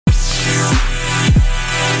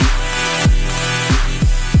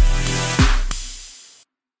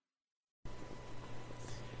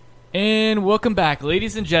And welcome back,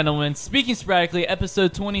 ladies and gentlemen. Speaking sporadically,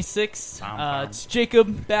 episode 26. It's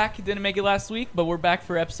Jacob back. Didn't make it last week, but we're back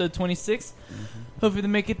for episode 26. Hopefully to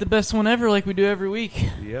make it the best one ever like we do every week.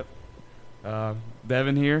 Yep.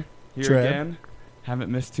 Devin here Trev. again. Haven't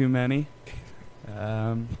missed too many.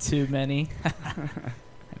 Too many. I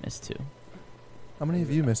missed two. How many of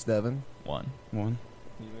you missed Devin? One. One.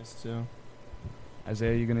 You missed two.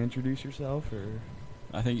 Isaiah, you going to introduce yourself? Or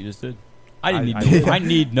I think you just did. I I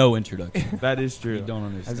need no introduction. That is true. You don't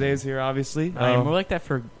understand. Isaiah's here, obviously. More like that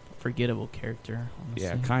forgettable character, honestly.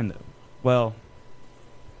 Yeah, kind of. Well,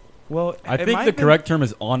 I it think might the have been- correct term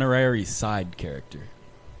is honorary side character.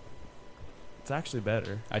 It's actually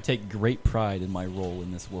better. I take great pride in my role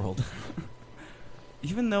in this world.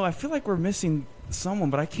 Even though I feel like we're missing someone,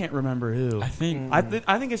 but I can't remember who. I think. I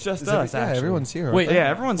think it's just Is us, yeah, actually. everyone's here. Wait, aren't Yeah, they?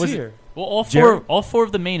 everyone's Was it- here. Well, all Jared- four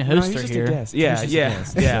of the main No, hosts he's are just here. a guest. Yeah, He's just a yeah,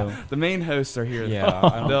 guest, yeah. so- The main hosts are here. Yeah,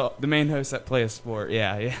 I don't- The main hosts that play a sport.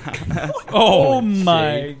 Yeah. Oh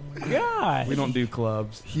my god. We don't do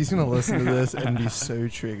clubs. He's gonna listen to this and be so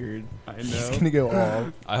triggered. I He's know. gonna go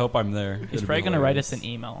off. I hope I'm there. He's probably going to write us an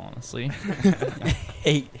email, honestly.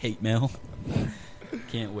 hate mail.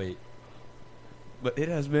 Can't wait. But it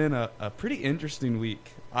has been a pretty interesting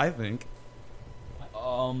week, I think.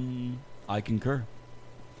 I concur.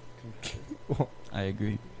 I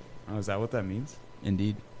agree. Oh, is that what that means?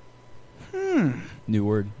 Indeed. New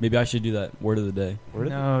word. Maybe I should do that. Word of the day.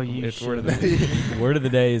 No, you It's should. word of the week. Word of the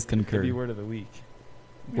day is Could concur. be word of the week.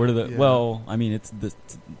 Word of the Yeah. well. I mean, it's the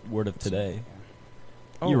word of today.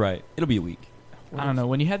 Oh. You're right. It'll be a week. I don't know.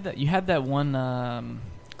 When you had that one, it was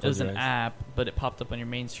Close your an eyes. app, but it popped up on your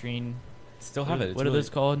main screen. Still have it. It's What are really- those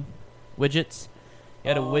called? Widgets? You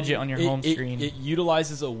had a widget on your home screen. It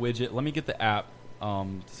utilizes a widget. Let me get the app to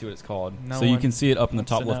see what it's called. No so you one can see it up in the Wants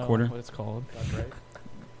top to left know corner. What it's called.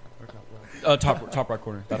 Top right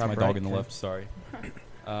corner. That's Top my right, dog in the okay. left. Sorry.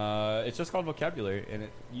 It's just called vocabulary, and it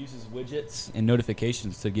uses widgets and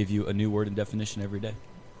notifications to give you a new word and definition every day.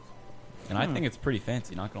 And I think it's pretty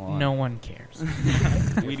fancy. Not gonna lie. No one cares.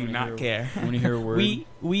 We do not care. When you hear a word,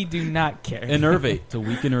 we do not care. enervate to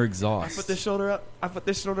weaken or I exhaust. put this shoulder up. I put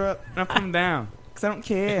this shoulder up. And I put them down. Because I don't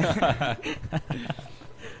care.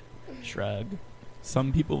 Shrug.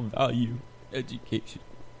 Some people value education.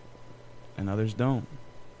 And others don't.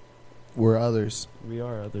 We're others. We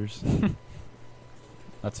are others.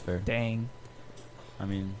 That's fair. Dang. I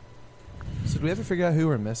mean, So did we ever figure out who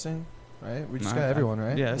we're missing? Right? We just No, got everyone,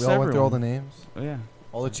 right? yeah, we it's all went through all the everyone. names. Oh, yeah.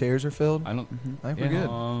 All the chairs are filled. I don't. I think Yeah.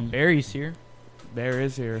 we're good. Barry's here. Bear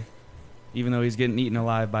is here. Even though he's getting eaten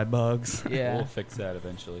alive by bugs. Yeah. We'll fix that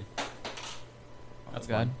eventually. That's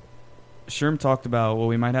God. fine. Sherm talked about what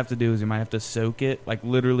we might have to do is we might have to soak it, like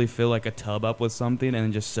literally fill like a tub up with something and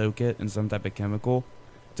then just soak it in some type of chemical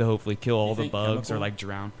to hopefully kill all the think bugs or chemical? like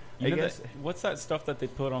drown. You I know guess- that, what's that stuff that they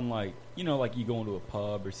put on, like, you know, like you go into a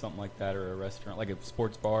pub or something like that, or a restaurant, like a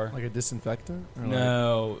sports bar? Like a disinfectant? Or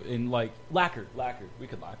No, in like lacquer. We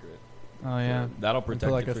could lacquer it. Oh yeah. That'll put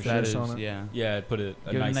protect like it a for finish sure. on it. Yeah. Yeah, put a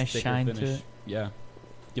Give it a nice, nice thicker shine to finish. it. Yeah,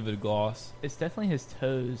 give it a gloss. It's definitely his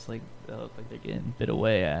toes. Like they look like they're getting bit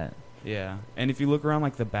away at. Yeah. And if you look around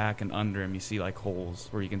like the back and under him, you see like holes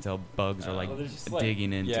where you can tell bugs are like there's just,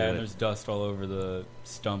 digging into yeah, and it. there's dust all over the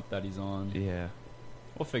stump that he's on. Yeah.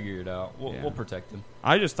 We'll figure it out. We'll, Yeah. we'll protect him.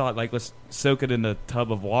 I just thought like let's soak it in a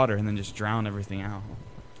tub of water and then just drown everything out.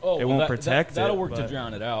 Oh, It won't protect That'll it, work to but-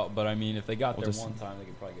 drown it out. But I mean, if they got We'll there just- one time, they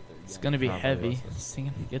could probably get there again. It's gonna be Probably heavy. was.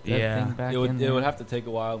 Sing, get that Yeah. thing back It would, in it there. would have to take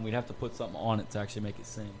a while, and we'd have to put something on it to actually make it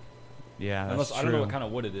sing. Yeah, that's Unless true. I don't know what kind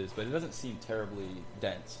of wood it is, but it doesn't seem terribly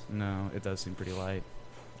dense. No, it does seem pretty light.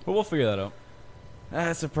 But we'll figure that out.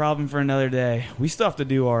 That's a problem for another day. We still have to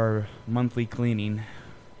do our monthly cleaning.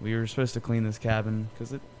 We were supposed to clean this cabin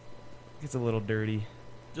because it gets a little dirty.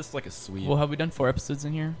 Just like a sweep. Well, have we done 4 episodes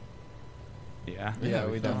in here? Yeah. Yeah,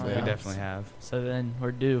 we we definitely We have. definitely have. So then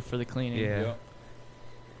we're due for the cleaning. Yeah. Yep.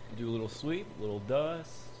 Do a little sweep, a little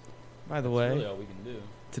dust. By the That's way, really all we can do.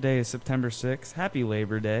 today is September 6th. Happy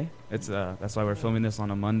Labor Day. It's that's why we're filming this on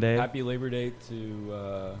a Monday. Happy Labor Day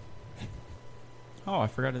to. Oh, I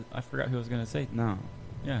forgot. I forgot who I was gonna say. No.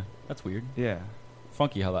 Yeah, that's weird. Yeah.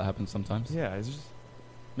 Funky how that happens sometimes. Yeah, it's just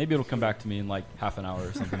Maybe it'll come back to me in like half an hour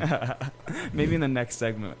or something. maybe in the next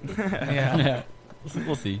segment. Yeah.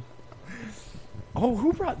 We'll see. Oh,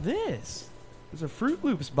 who brought this? There's a Fruit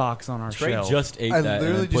Loops box on our Trey shelf. just ate I that and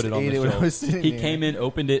literally then put just it on ate the it when I shelf. was sitting He here. came in,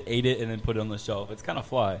 opened it, ate it, and then put it on the shelf. It's kind of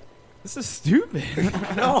fly. This is stupid.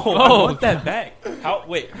 No, Oh, I want that back. How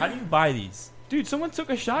do you buy these? Dude, someone took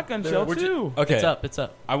a shotgun shell We're too. Okay. It's up. It's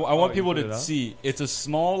up. I want you people put it to up? see. It's a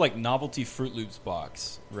small like novelty Fruit Loops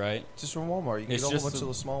box, right? Just from Walmart. You can It's get a whole just bunch a- of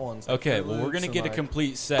the small ones. like Okay, Fruit well we're Loops gonna and, get a like-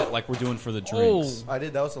 complete set like we're doing for the drinks. I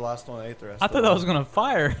did. That was the last one I ate. The rest. I of thought that them. was gonna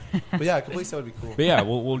fire. But yeah, a complete set would be cool. But yeah,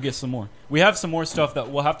 we'll get some more. We have some more stuff that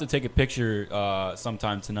we'll have to take a picture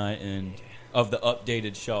sometime tonight and of the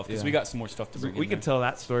updated shelf because Yeah. we got some more stuff to bring. We in can there. tell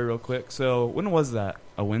that story real quick. So when was that?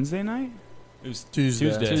 A Wednesday night? It was Tuesday.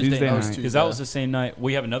 Tuesday. Tuesday That was night. Because that was the same night.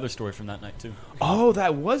 We have another story from that night too. Oh,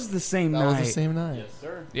 that was the same That night. was the same night.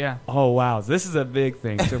 sir. Yeah. Oh wow, this is a big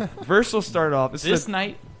thing. So first we'll start off. This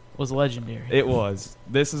night was legendary. It was.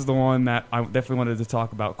 This is the one that I definitely wanted to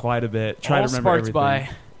talk about quite a bit. Try All to remember sparked everything. by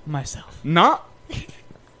myself. Not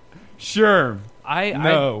sure.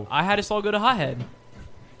 No. I had us all go to Hothead.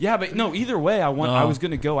 Yeah, but no. Either way, I No. was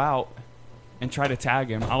gonna go out and try to tag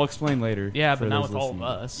him. I'll explain later. Yeah, for but not those with all of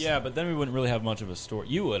listening. us. Yeah, but then we wouldn't really have much of a story.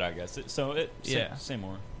 You would, I guess. Yeah. Say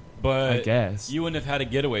more. I But guess. you wouldn't have had a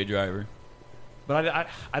getaway driver. But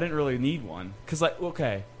I didn't really need one because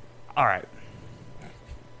okay, all right.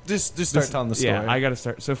 Just start telling the story. Yeah, I got to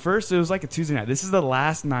start. So first, it was like a Tuesday night. This is the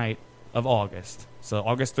last night of August. So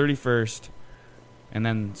August 31st, and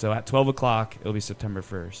then so at 12 o'clock it'll be September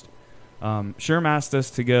 1st. Sherm asked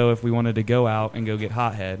us to go if we wanted to go out and go get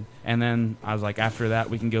Hothead, and then I was like, after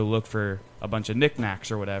that we can go look for a bunch of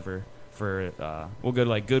knickknacks or whatever. For we'll go to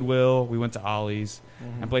like Goodwill. We went to Ollie's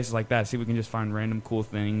and places like that. See if we can just find random cool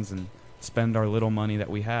things and spend our little money that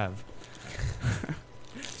we have.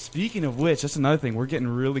 Speaking of which, that's another thing. We're getting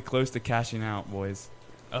really close to cashing out, boys.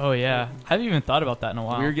 Oh yeah. I haven't even thought about that in a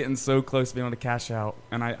while. We're getting so close to being able to cash out.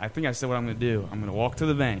 And I think I said what I'm going to do. I'm going to walk to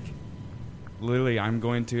the bank. Literally, I'm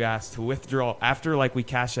going to ask to withdraw. After like we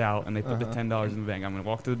cash out and they put the $10 in the bank, I'm going to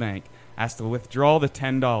walk to the bank, ask to withdraw the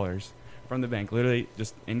 $10 from the bank. Literally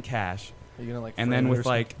just in cash. Are you gonna like? And frame then it with or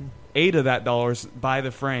like something? 8 of that dollars, buy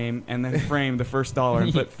the frame and then frame the first dollar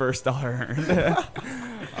and put first dollar earned.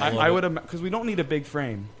 I would have, because we don't need a big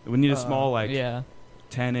frame. We need a small like yeah.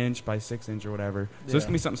 10-inch by 6-inch or whatever. So it's Yeah.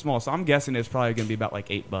 gonna be something small. So I'm guessing it's probably gonna be about like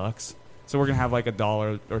 $8. So we're gonna have like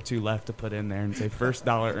 $1 or $2 left to put in there and say first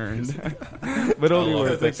dollar earned. But it'll be love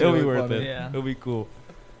worth it. it. It'll be Really worth funny. it. Yeah. It'll be cool.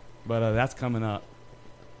 But that's coming up.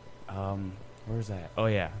 Where's that? Oh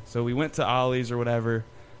yeah. So we went to Ollie's or whatever.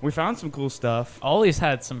 We found some cool stuff. Ollie's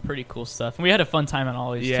had some pretty cool stuff. And we had a fun time at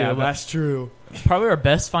Ollie's Yeah, too. But that's true. probably our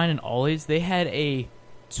best find in Ollie's. They had a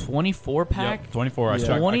 24 pack. Yep, 24. I Yeah.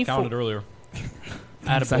 checked. I 24. counted earlier.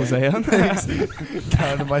 Thanks, Attaboy. Isaiah.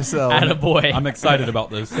 Counted myself. Attaboy. I'm excited about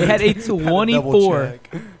this. They had a Double 24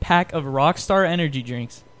 check. pack of Rockstar energy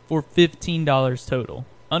drinks for $15 total.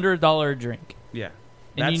 Under $1 a drink. Yeah.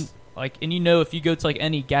 And That's you know if you go to like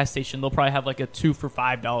any gas station, they'll probably have like a 2 for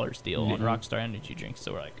 $5 deal on Mhm. Rockstar energy drinks.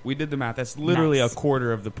 So we're like, we did the math. That's literally Nice. a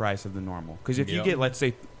quarter of the price of the normal. Because if you Yep. get, let's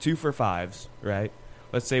say, 2 for $5s, right?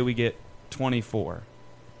 Let's say we get 24.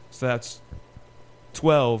 So that's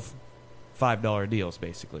 12 $5 deals,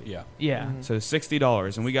 basically. Yeah. yeah. Mhm. So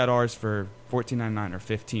 $60, and we got ours for $14.99 or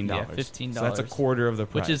 $15. Yeah, $15. So that's a quarter of the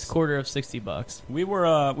price. Which is quarter of $60. We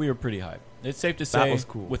were pretty hyped. It's safe to say, was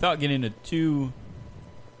cool. without getting into too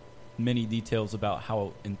many details about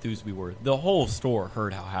how enthused we were, the whole store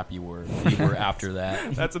heard how happy we were after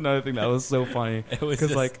that. That's another thing that was so funny. It was Because,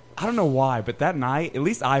 just- like, I don't know why, but that night, at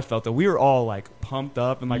least I felt that we were all, like, pumped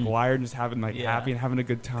up and, like, Mm. wired and just having, like, Yeah. happy and having a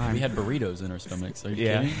good time. we had burritos in our stomachs. Are you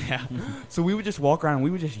Yeah. kidding? Yeah. So we would just walk around and we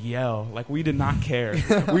would just yell. Like, we did not care.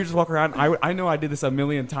 We would just walk around. I know I did this a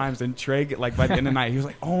million times, and Trey, like, by the end of the night, he was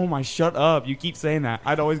like, oh, my, shut up. You keep saying that.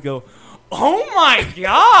 I'd always go, oh, my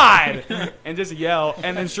God, and just yell.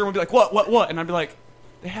 And then Sherman would be like, what? And I'd be like,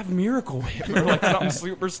 they have Miracle Whip, or like something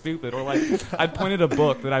super stupid, or like I'd point at a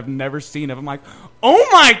book that I've never seen of. I'm like, oh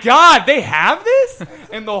my God, they have this,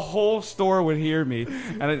 and the whole store would hear me,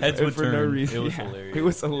 and Heads would for no turn. reason. It was Yeah, hilarious. It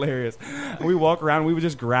was hilarious. And we walk around, we would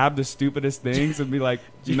just grab the stupidest things and be like,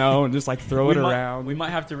 no, and just like throw it around. We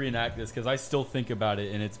might have to reenact this because I still think about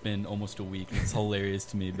it, and it's been almost a week. It's hilarious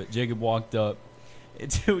to me. But Jacob walked up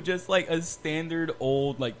to just like a standard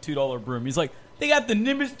old like $2 broom. He's like, they got the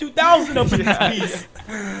Nimbus 2000 up in this piece.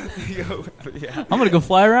 Yeah. I'm going to go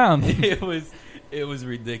fly around. it was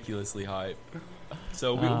ridiculously hype.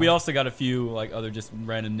 So we also got a few like other just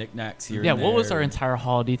random knicknacks here. Yeah, and what was there. our entire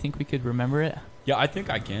haul? Do you think we could remember it? Yeah, I think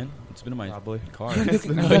I can. It's been in my Probably. car. You Oh,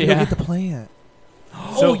 gotta yeah. go get the plant.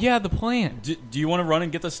 Oh, yeah, the plant. Do you want to run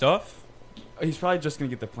and get the stuff? He's probably just gonna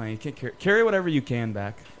get the plane. He can't carry whatever you can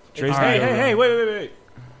back. Trey's All gonna right. go around. wait.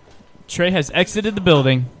 Trey has exited the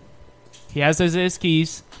building. He has his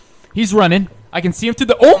keys. He's running. I can see him through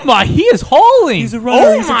the. Oh my! He is hauling.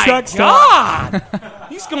 Oh my God!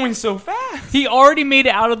 He's going so fast. He already made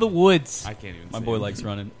it out of the woods. I can't even. My see boy him. likes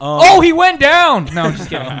running. Oh, he went down. No, I'm just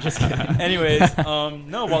kidding. I'm just kidding. Anyways,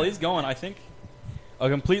 no, while he's going, I think a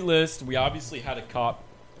complete list. We obviously had a cop,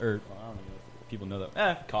 or I don't know if people know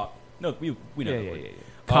that. Cop. No, we know Yeah, the yeah, word. yeah, yeah.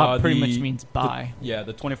 Cop pretty the- much means buy. Yeah,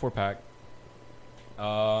 the 24 pack.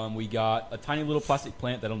 We got a tiny little plastic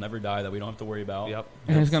plant that'll never die that we don't have to worry about. Yep.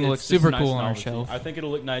 And it's gonna look just super a nice cool on our novelty. shelf. I think it'll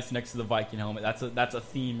look nice next to the Viking helmet. That's a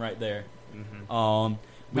theme right there. Mm-hmm.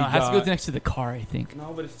 We No, it has to got- go next to the car, I think.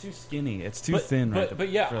 No, but it's too skinny. It's too But- thin, right? but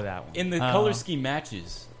yeah, for that one. in the color scheme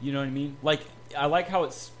matches. You know what I mean? Like I like how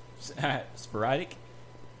it's sporadic,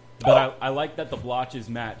 but I like that the blotches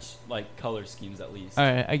match like color schemes at least. All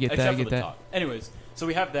right, I get that. Except I for get the that. top. Anyways, so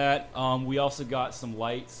we have that. We also got some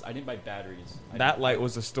lights. I didn't buy batteries. That light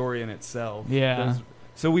was a story in itself. Yeah. There's-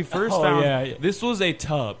 So we first Oh, found yeah. this was a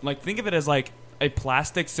tub. Like think of it as like a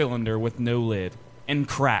plastic cylinder with no lid and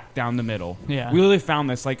crack down the middle. Yeah. We literally found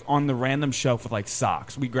this like on the random shelf with like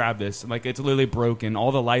socks. We grabbed this and like it's literally broken.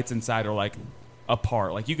 All the lights inside are like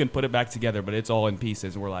apart. Like you can put it back together, but it's all in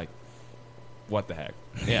pieces. And we're like, what the heck?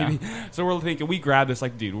 Yeah. So we're thinking we grabbed this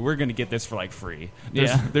like, dude, we're gonna get this for like free.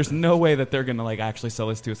 Yeah. There's no way that they're gonna like actually sell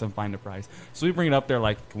this to us and find a price. So we bring it up there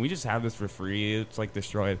like, can we just have this for free? It's like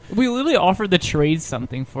destroyed. We literally offered to trade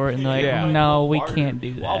something for it, and they're like, Yeah. no, we Barter- can't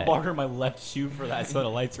do I'll that. barter my left shoe for that set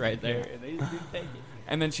of lights right there. And they just didn't take it.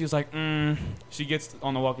 And then she's like, she gets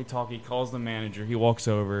on the walkie-talkie, calls the manager. He walks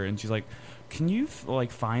over, and she's like, can you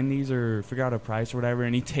like find these or figure out a price or whatever?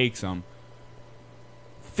 And he takes them.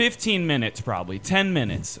 15 minutes, probably 10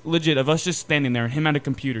 minutes, legit, of us just standing there and him at a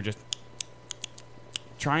computer just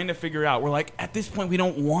trying to figure out. We're like, at this point, we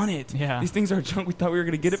don't want it. Yeah. These things are junk. We thought we were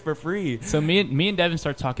gonna get it for free. So me and Devin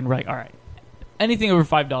start talking. We're like, all right, anything over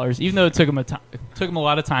 $5, even though it took him a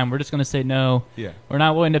lot of time, we're just gonna say no. Yeah. We're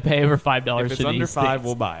not willing to pay over $5 If it's for under these 5, things.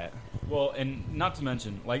 we'll buy it. Well, and not to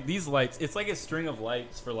mention, like these lights, it's like a string of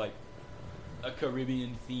lights for like a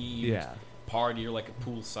Caribbean themed Yeah. party or like a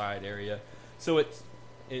poolside area. So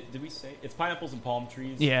did we say it's pineapples and palm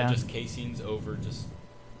trees? Yeah. and just casings over just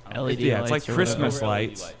I don't know, LED Yeah, it's lights like or whatever. Christmas over LED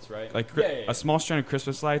lights. right? Like Yeah, yeah, yeah. a small strand of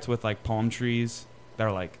Christmas lights with like palm trees that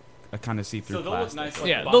are like a kind of see-through So they'll plastic. look nice. Like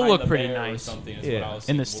Yeah, they'll behind look the pretty bear or nice. something, is Yeah. what I was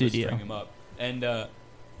In the thinking. We'll just studio. string 'em up. And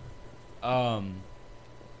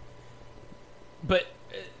but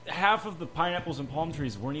half of the pineapples and palm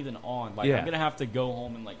trees weren't even on. Like Yeah. I'm gonna have to go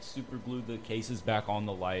home and like super glue the cases back on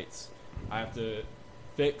the lights. I have to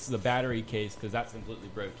fix the battery case because that's completely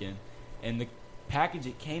broken, and the package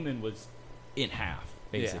it came in was in half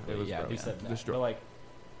basically. it was Yeah, broken. they said that. Destroyed. They're like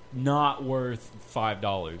not worth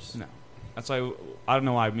 $5. No. That's why I don't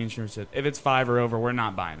know why me and Sherman said if it's 5 or over, we're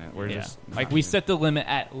not buying it. We're Yeah. just Like not we doing set the limit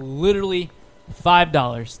at literally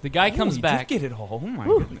 $5. The guy it. comes Oh, you back. did get it all. Oh my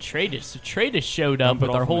Whew, goodness. Tradus showed up Dump it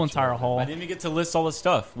with our off whole on the entire truck. haul. I didn't even get to list all the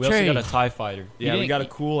stuff. We Trey. also got a TIE fighter. Yeah, You we got a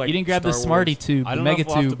didn't- cool like you didn't grab the Star Smarty Wars. tube, I the don't know mega if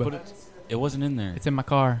we'll have to tube. put it. It wasn't in there. It's in my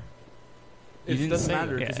car. You It didn't doesn't say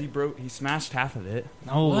matter it. because Yeah. he smashed half of it.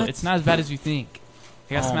 No, What? it's not as bad as you think.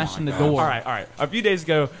 He got Oh smashed my in the God. door. All right. A few days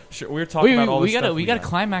ago, we were talking about all we the gotta stuff we gotta got.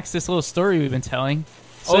 climax this little story we've been telling.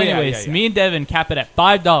 So, Oh, yeah, anyways, yeah. me and Devin cap it at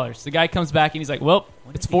 $5. The guy comes back and he's like, "Well,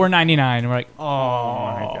 it's $4.99." We're like, "Oh."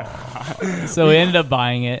 my God. So we ended up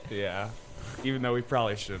buying it. Yeah. Even though we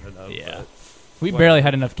probably shouldn't have. Yeah. but- We What? barely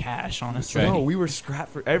had enough cash, honestly. No, we were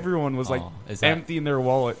scrapped for everyone was like Oh, is that- emptying their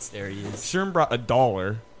wallets. There he is. Sherm brought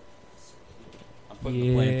 $1. I'm putting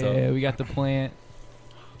the plant Yeah, up. we got the plant.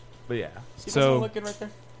 But yeah. See So what's looking right there?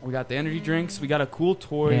 we got the energy drinks. We got a cool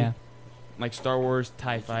toy Yeah. like Star Wars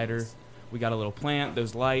TIE Fighter. We got a little plant,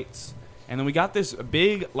 those lights, and then we got this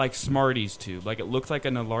big like Smarties tube. Like it looks like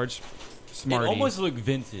in a large Smartie. It almost looked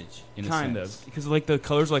vintage in kind a of sense. because like the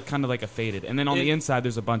colors like kind of like a faded, and then on It- the inside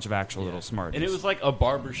there's a bunch of actual Yeah. little Smarties. And it was like a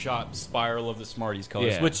barbershop spiral of the Smarties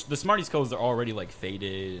colors, Yeah. which the Smarties colors are already like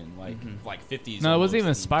faded and like 50s. No, it wasn't even a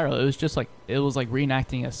almost. spiral. It was just like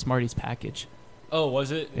reenacting a Smarties package. Oh,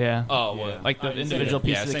 was it? Yeah. Oh, Yeah. well, Like the same individual difference.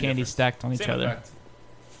 pieces Yeah, of same candy difference. stacked on each Same other. effect.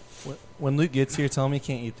 When Luke gets here, tell him he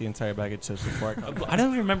can't eat the entire bag of chips before I come. I don't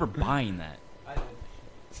even remember buying that.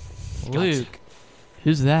 Luke,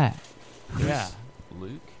 who's that? yeah.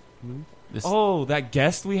 Luke? This, Oh, that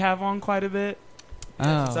guest we have on quite a bit.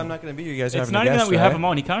 Since I'm not going to be here, you guys are it's having not a even guest, that we have right? him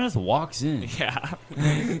on. He kind of just walks in. Yeah.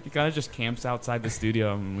 He kind of just camps outside the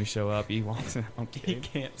studio, and when we show up, he walks in. I'm He kidding.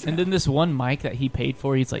 can't. And then this one mic that he paid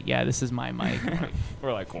for, he's like, "Yeah, this is my mic."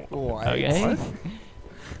 We're like, cool. What? Okay.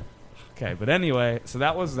 Okay, but anyway, so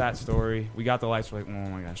that was that story. We got the lights. We're like, oh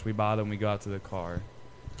my gosh, we bought them. We go out to the car.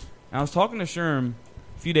 And I was talking to Sherm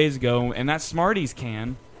a few days ago, and that Smarties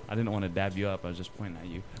can. I didn't want to dab you up. I was just pointing at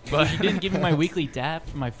you. But you didn't give me my weekly dap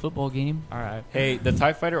for my football game. All right. Hey, the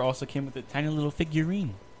TIE Fighter also came with a tiny little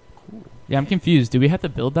figurine. Yeah, I'm confused. Do we have to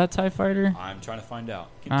build that TIE fighter? I'm trying to find out.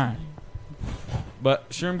 All right. But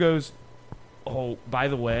Sherm goes, oh, by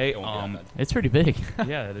the way, Don't get that. It's pretty big.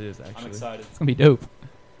 yeah, it is actually. I'm excited. It's gonna be dope.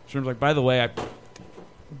 Sherm's like, by the way,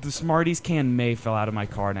 the Smarties can may fell out of my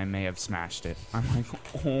car and I may have smashed it. I'm like,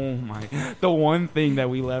 oh my, the one thing that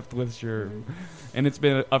we left with Sherm, and it's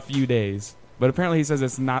been a few days. But apparently he says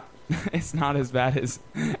it's not as bad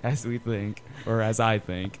as we think or as I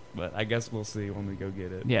think. But I guess we'll see when we go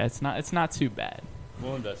get it. Yeah, it's not too bad.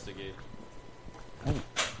 We'll investigate.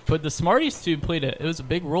 But the Smarties tube it was a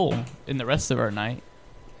big role in the rest of our night.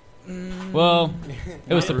 Well,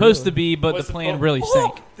 it was supposed to be, but the plan really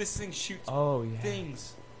sank. This thing shoots Oh yeah.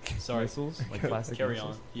 things. Sorry. Missiles, like plastic Carry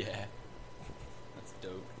missiles. on. Yeah. That's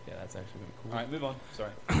dope. Yeah, that's actually really cool. All right, move on.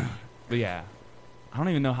 Sorry. But yeah, I don't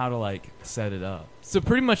even know how to like set it up. So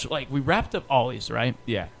pretty much like we wrapped up Ollie's, right?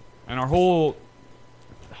 Yeah, and our whole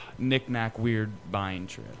knick-knack weird buying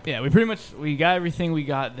trip. Yeah, we got everything we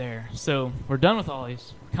got there. So we're done with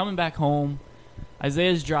Ollie's. We're coming back home.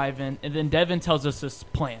 Isaiah's driving, and then Devin tells us this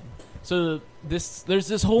plan. So there's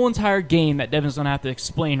this whole entire game that Devin's gonna have to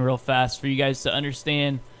explain real fast for you guys to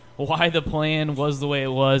understand why the plan was the way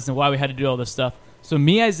it was and why we had to do all this stuff. So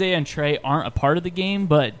me, Isaiah, and Trey aren't a part of the game,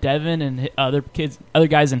 but Devin and other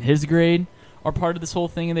guys in his grade are part of this whole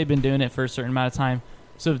thing, and they've been doing it for a certain amount of time.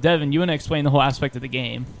 So Devin, you want to explain the whole aspect of the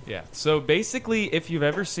game? Yeah. So basically, if you've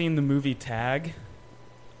ever seen the movie Tag,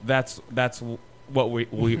 that's what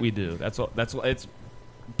we do. That's what it's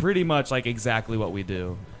pretty much like exactly what we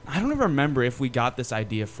do. I don't even remember if we got this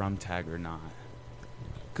idea from Tag or not,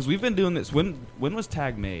 because we've been doing this. When was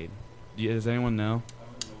Tag made? Does anyone know?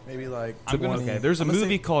 Maybe like Okay, there's a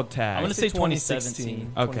movie called Tag. I'm gonna say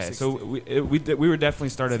 2017. Okay, so we were definitely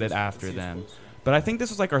started it after then. But I think this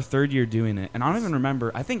was like our third year doing it, and I don't even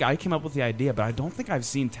remember. I think I came up with the idea, but I don't think I've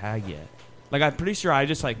seen Tag yet. Like I'm pretty sure I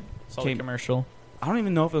just like Saw the commercial. I don't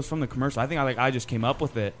even know if it was from the commercial. I think I just came up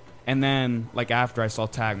with it, and then like after I saw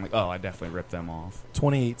Tag, I'm like, oh, I definitely ripped them off.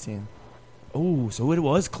 2018. Oh, so it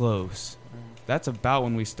was close. That's about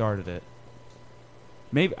when we started it.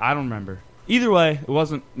 Maybe I don't remember. Either way, it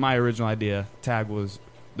wasn't my original idea. The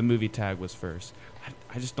movie Tag was first.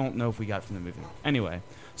 I just don't know if we got it from the movie. Anyway,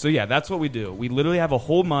 so yeah, that's what we do. We literally have a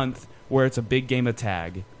whole month where it's a big game of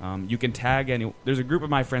tag. You can tag there's a group of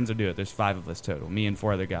my friends that do it. There's 5 of us total, me and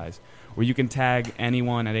 4 other guys, where you can tag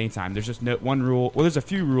anyone at any time. There's just no one rule. Well, there's a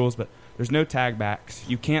few rules, but there's no tag backs.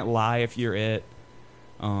 You can't lie if you're it.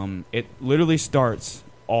 It literally starts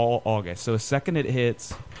all August. So the second it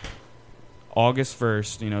hits August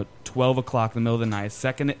 1st, 12 o'clock in the middle of the night,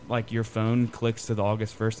 second like your phone clicks to the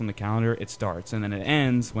August 1st on the calendar, it starts. And then it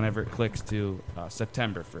ends whenever it clicks to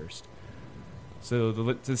September 1st. So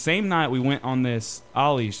the same night we went on this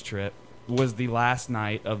Ollie's trip was the last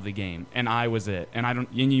night of the game, and I was it. And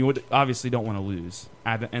you obviously don't want to lose.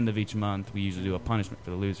 At the end of each month, we usually do a punishment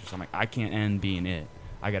for the loser. So I'm like, I can't end being it.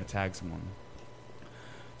 I got to tag someone.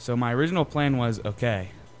 So my original plan was, okay,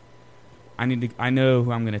 I know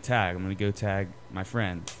who I'm going to tag. I'm going to go tag my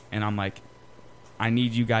friend. And I'm like, I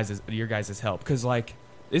need your guys' help. Because, like,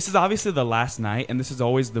 this is obviously the last night, and this is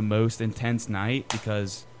always the most intense night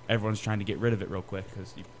because everyone's trying to get rid of it real quick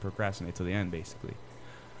because you procrastinate till the end, basically.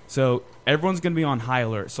 So everyone's going to be on high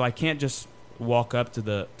alert. So I can't just walk up to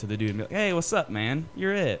the dude and be like, hey, what's up, man?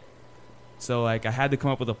 You're it. So, like, I had to come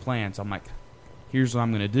up with a plan. So I'm like, here's what I'm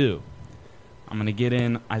going to do. I'm going to get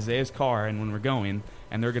in Isaiah's car, and when we're going,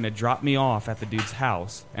 and they're going to drop me off at the dude's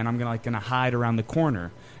house, and I'm going to hide around the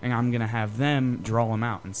corner, and I'm going to have them draw him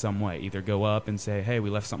out in some way. Either go up and say, hey, we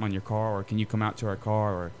left something on your car, or can you come out to our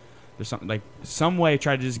car, or there's something, like, some way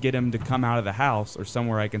try to just get him to come out of the house or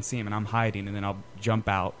somewhere I can see him, and I'm hiding, and then I'll jump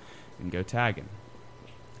out and go tag him.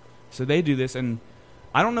 So they do this, and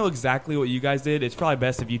I don't know exactly what you guys did. It's probably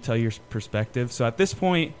best if you tell your perspective. So at this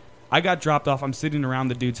point, I got dropped off. I'm sitting around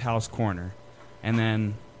the dude's house corner, and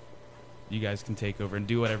then you guys can take over and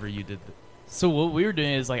do whatever you did. So what we were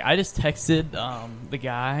doing is, like, I just texted the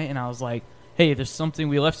guy, and I was like, hey, there's something,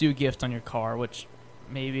 we left you a gift on your car, which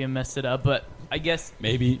maybe I messed it up, but I guess.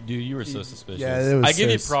 Maybe, dude, you were so suspicious. Yeah, it was I give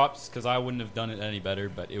you props because I wouldn't have done it any better,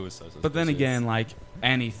 but it was so suspicious. But then again, like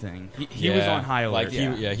anything, he was on high alert.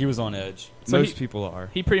 Like he was on edge. So Most people are.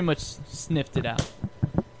 He pretty much sniffed it out.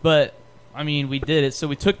 But, I mean, we did it. So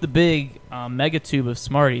we took the big mega tube of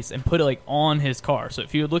Smarties and put it, like, on his car. So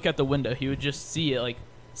if he would look out the window, he would just see it, like,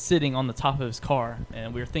 sitting on the top of his car.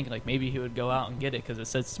 And we were thinking, like, maybe he would go out and get it because it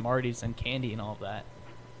said Smarties and candy and all of that.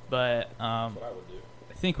 But That's what I would do.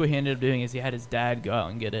 I think what he ended up doing is he had his dad go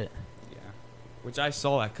out and get it. Yeah. Which I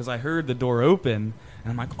saw that because I heard the door open, And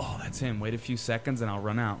I'm like, oh, that's him. Wait a few seconds and I'll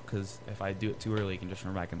run out because if I do it too early, he can just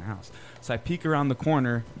run back in the house. So I peek around the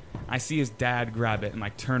corner. I see his dad grab it and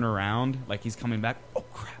like turn around like he's coming back. Oh,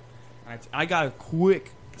 crap. And I got a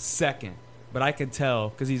quick second, but I could tell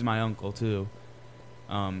because he's my uncle too.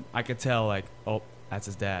 I could tell like, oh, that's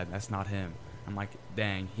his dad. That's not him. I'm like,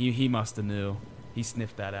 dang, he must have knew. He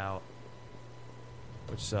sniffed that out,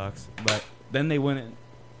 which sucks. But then they went in.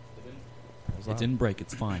 It didn't break.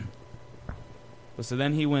 It's fine. So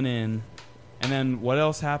then he went in, and then what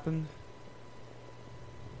else happened?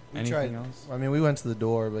 Anything else? I mean, we went to the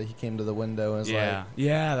door, but he came to the window and was like,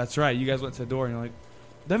 yeah, that's right. You guys went to the door, and you're like,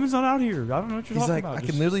 Devin's not out here. I don't know what you're he's talking like, about. I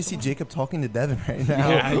can literally see Jacob talking to Devin right now.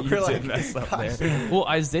 Yeah, you We're did like, mess up gosh. there. Well,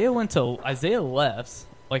 Isaiah left.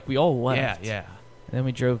 Like, we all left. Yeah. And then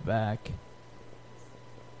we drove back.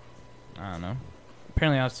 I don't know.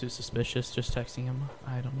 Apparently, I was too suspicious just texting him.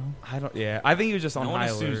 I don't know. I think he was just on No one high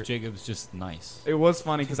assumes alert. Jacob's just nice. It was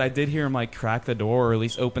funny because I did hear him like crack the door or at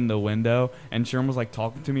least open the window, and Sherman was like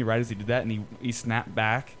talking to me right as he did that, and he snapped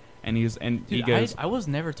back, and he Dude, goes, I was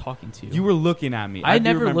never talking to you. "You were looking at me." I do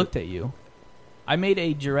never remember- looked at you. I made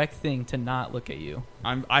a direct thing to not look at you.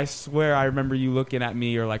 I swear I remember you looking at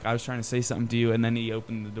me, or like I was trying to say something to you, and then he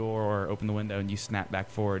opened the door or opened the window, and you snapped back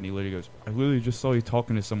forward, and he literally goes, "I literally just saw you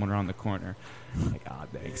talking to someone around the corner." I'm like, ah,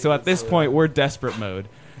 dang. So at this point, we're desperate mode,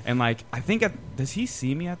 and like I think does he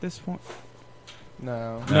see me at this point?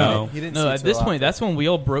 No. No. He didn't No, see at till this point, after. that's when we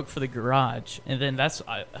all broke for the garage, and then that's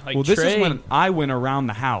like Well, this Trey, is when I went around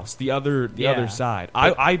the house, the other side.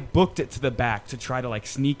 I booked it to the back to try to like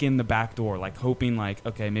sneak in the back door, like hoping like,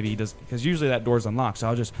 okay, maybe he does, because usually that door's unlocked. So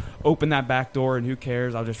I'll just open that back door, and who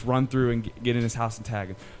cares? I'll just run through and get in his house and tag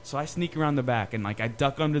him. So I sneak around the back, and like I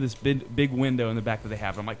duck under this big window in the back that they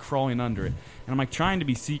have. I'm like crawling under it, and I'm like trying to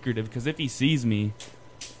be secretive because if he sees me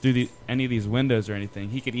through any of these windows or anything,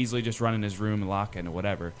 he could easily just run in his room and lock it or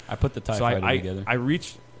whatever. I put the TIE So Fighter I together. I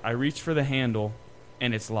reach for the handle,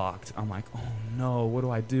 and it's locked. I'm like, oh no, what do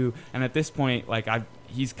I do? And at this point, like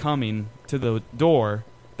he's coming to the door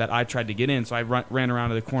that I tried to get in, so I ran around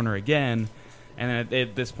to the corner again, and then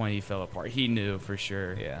at this point he fell apart. He knew for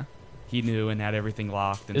sure. Yeah. He knew and had everything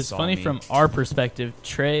locked and It's saw funny me. from our perspective.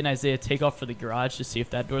 Trey and Isaiah take off for the garage to see if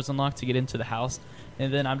that door's unlocked to get into the house.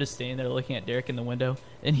 And then I'm just standing there looking at Derek in the window,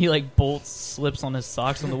 and he like slips on his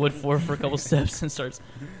socks on the wood floor for a couple steps and starts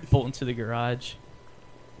bolting to the garage.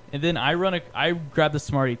 And then I grab the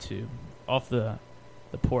Smartie tube off the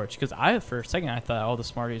porch because for a second I thought all the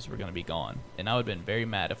Smarties were gonna be gone, and I would have been very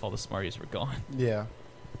mad if all the Smarties were gone. Yeah.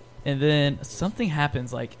 And then something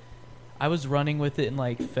happens, like I was running with it and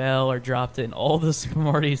like fell or dropped it, and all the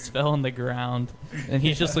Smarties fell on the ground. And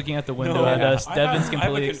he's just looking out the window at us. Devin's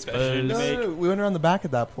completely exposed. No, we went around the back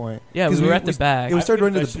at that point. Yeah, we 'Cause were at the back. it was- started I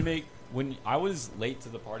have a running to the- confession to make. When I was late to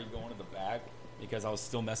the party going to the back because I was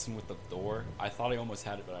still messing with the door. I thought I almost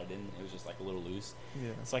had it, but I didn't. It was just like a little loose. Yeah.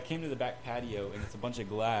 So I came to the back patio, and it's a bunch of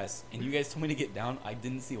glass. And you guys told me to get down. I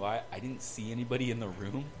didn't see why. I didn't see anybody in the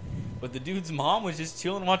room. But the dude's mom was just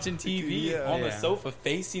chilling watching TV Yeah. on the Yeah. sofa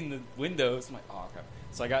facing the windows. I'm like, oh, crap.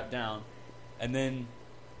 So I got down. And then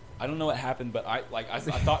I don't know what happened, but I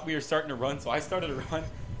thought we were starting to run. So I started to run.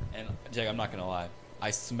 And, Jake, I'm not going to lie. I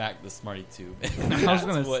smacked the Smartie tube. I was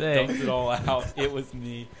gonna what say. dumped it all out. It was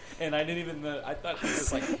me. And I didn't even know. I thought it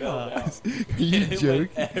just like fell down. You It joke.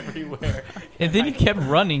 went everywhere. And then you kept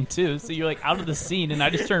running too, so you're like out of the scene, and I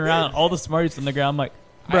just turned around, and all the Smarties on the ground. I'm like,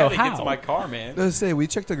 I bro, had to how? get to my car, man. Let's say we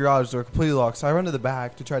checked the garage door completely locked, so I run to the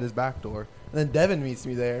back to try this back door. And then Devin meets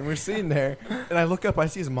me there, and we're sitting there, and I look up, I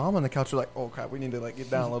see his mom on the couch. We're like, oh crap, we need to like get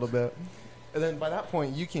down a little bit. And then by that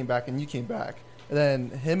point, you came back, and you came back. And then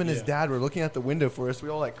him and his dad were looking out the window for us. We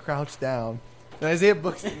all like crouched down. And Isaiah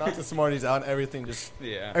books knocked the Smarties out, and everything just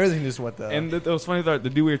went down. And it was funny that the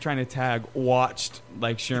dude we were trying to tag watched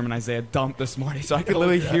like Sherman and Isaiah dump the Smarties, so I could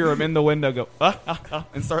literally hear him in the window go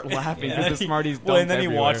and start laughing because the Smarties dumped Well, and then he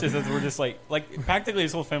everywhere. watched us as we're just like practically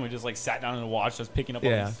his whole family just like sat down and watched us picking up all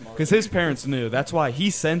Yeah, these Smarties. because his parents knew. That's why he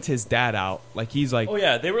sent his dad out. Like he's like, Oh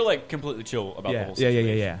yeah, they were like completely chill about the yeah, whole yeah,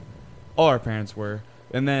 situation. yeah. All our parents were,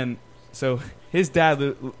 and then so his dad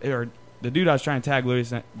or the dude I was trying to tag, literally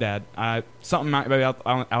said, "Dad, something might be out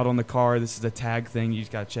on the car. This is a tag thing. You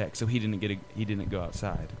just gotta check." So he didn't go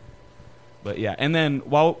outside. But yeah, and then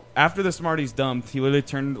after the Smarties dumped, he literally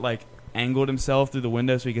turned like angled himself through the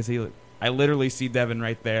window so he could see. I literally see Devin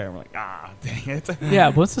right there. I'm like, dang it. Yeah,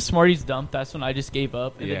 once the Smarties dumped, that's when I just gave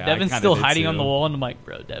up. And Yeah, then I Devin's kinda still did hiding on too. the wall, and I'm like,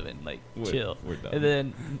 bro, Devin, like, We're- chill. we're done.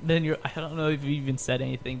 And then I don't know if you even said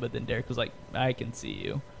anything, but then Derek was like, I can see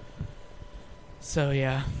you. So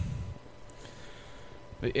yeah.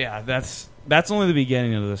 But yeah, that's only the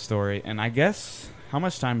beginning of the story. And I guess, how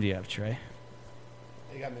much time do you have, Trey?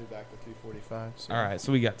 It got moved back to 3:45. So. All right,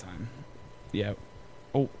 so we got time. Yeah.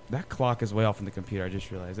 Oh, that clock is way off on the computer. I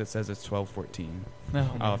just realized it says it's 12:14. No,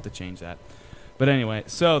 I'll have to change that. But anyway,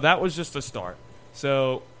 so that was just a start.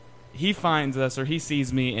 So he finds us, or he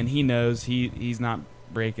sees me, and he knows he's not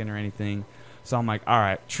breaking or anything. So I'm like, all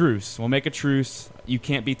right, truce. We'll make a truce. You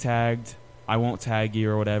can't be tagged. I won't tag you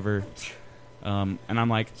or whatever. And I'm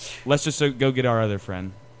like, let's just go get our other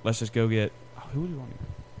friend. Let's just go get. Who do you want to?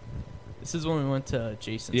 this is when we went to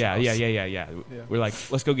Jason's Yeah. Yeah. We're like,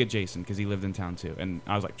 let's go get Jason because he lived in town too. And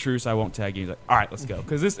I was like, truce, I won't tag you. He's like, all right, let's go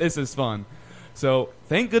because this is fun. So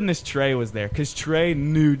thank goodness Trey was there because Trey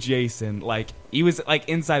knew Jason. Like he was like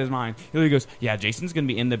inside his mind. He goes, yeah, Jason's gonna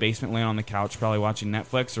be in the basement, laying on the couch, probably watching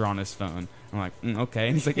Netflix or on his phone. I'm like, okay.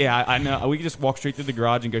 And he's like, yeah, I know. We can just walk straight through the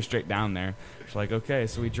garage and go straight down there. It's like, okay.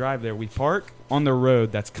 So we drive there. We park on the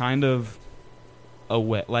road that's kind of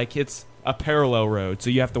like it's a parallel road, so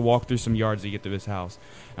you have to walk through some yards to get to his house.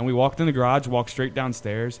 And we walked in the garage, walked straight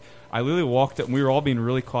downstairs. I literally walked up, and we were all being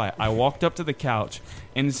really quiet. I walked up to the couch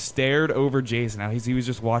and stared over Jason. Now he was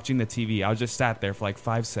just watching the TV. I was just sat there for like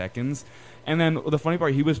 5 seconds. And then the funny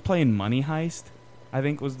part, he was playing Money Heist, I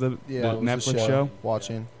think was the Yeah, it was a Netflix show.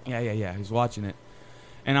 Watching. Yeah. He was watching it.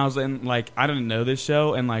 And I was in, like, I didn't know this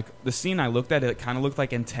show. And, like, the scene I looked at, it kind of looked,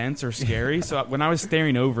 like, intense or scary. So when I was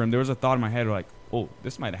staring over him, there was a thought in my head, like, oh,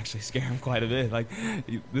 this might actually scare him quite a bit. Like,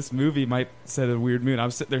 this movie might set a weird mood. I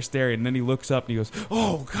was sitting there staring, and then he looks up and he goes,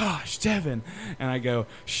 oh, gosh, Devin. And I go,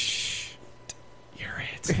 shh, you're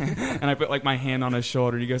it. And I put, like, my hand on his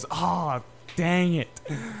shoulder, and he goes, oh, dang it.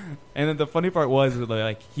 And then the funny part was,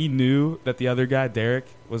 like, he knew that the other guy, Derek,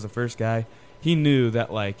 was the first guy. He knew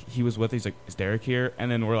that, like, he was with. He's like, is Derek here?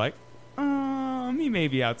 And then we're like, he may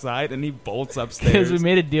be outside. And he bolts upstairs. because we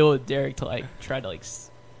made a deal with Derek to like try to like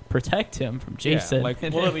protect him from Jason. like,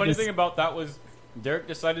 And Well, then the we funny just- thing about that was Derek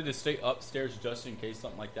decided to stay upstairs just in case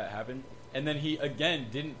something like that happened. And then he, again,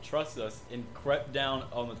 didn't trust us and crept down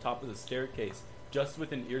on the top of the staircase just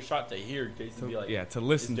within earshot to hear Jason be like, yeah, to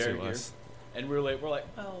listen "Is to Derek us. here?" And we're like,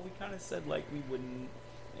 well, we kind of said like we wouldn't.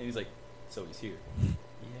 And he's like, so he's here.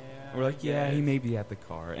 Yeah. We're like, yeah, he may be at the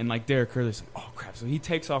car. And, like, Derek Curtis, like, oh, crap. So he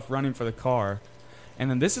takes off running for the car. And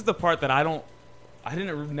then this is the part that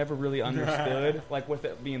never really understood, like, with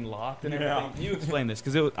it being locked and everything. Yeah. Can you explain this?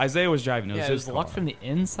 Because Isaiah was driving. It was yeah, it his was locked car. from the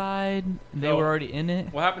inside. And they No. were already in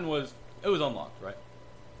it. What happened was it was unlocked, right?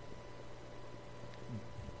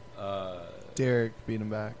 Derek beat him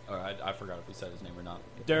back. Or I forgot if we said his name or not.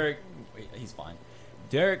 Derek, he's fine.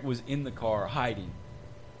 Derek was in the car hiding,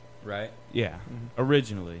 right? Yeah,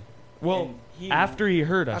 originally. Well, And he- after he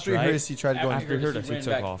heard us, After he right? heard us, he tried to go After in. he heard us, he ran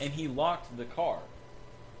took back, off. and he locked the car.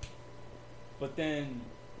 But then,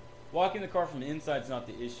 locking the car from the inside is not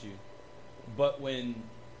the issue. But when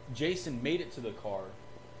Jason made it to the car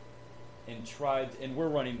and tried, and we're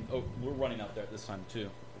running out there at this time too.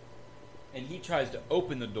 And he tries to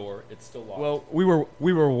open the door, it's still locked. Well, we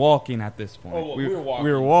were walking at this point. Oh, well, we were walking.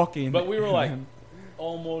 We were walking. But we were like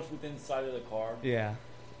almost within sight of the car, yeah.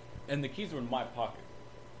 and the keys were in my pocket.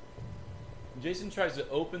 Jason tries to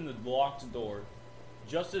open the locked door,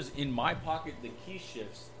 just as in my pocket the key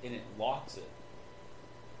shifts and it locks it.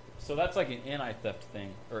 So that's like an anti-theft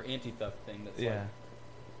thing or anti-theft thing. That's Yeah. like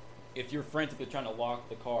if you're frantically trying to lock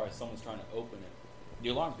the car as someone's trying to open it, the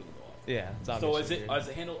alarm's going to go off. Yeah. It's So obviously as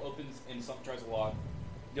the handle opens and something tries to lock,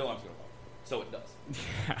 the alarm's going to go off. So it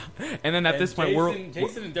does. weird. And then at And this point,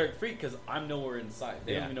 Jason and Derek freak because I'm nowhere inside.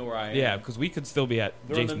 They don't even know where I am. Yeah, because we could still be at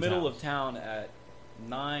They're Jason's in the middle house. of town at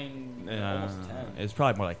 9, almost 10. It's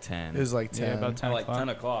probably more like 10. It was like 10. Yeah, about 10 like o'clock. 10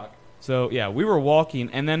 o'clock. So, yeah, we were walking,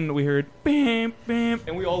 and then we heard bam, bam,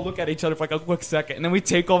 and we all look at each other for like a quick second, and then we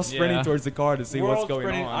take off sprinting Yeah. towards the car to see We're what's all going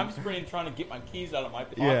sprinting. on. I'm sprinting trying to get my keys out of my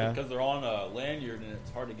pocket Yeah. because they're on a lanyard and it's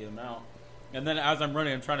hard to get them out. And then as I'm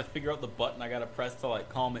running, I'm trying to figure out the button I got to press to like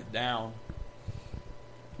calm it down.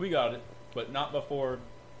 We got it, but not before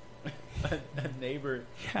a neighbor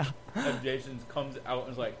of Jason's comes out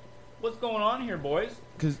and is like, "What's going on here, boys?"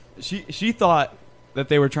 Because she thought that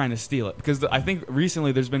they were trying to steal it. Because I think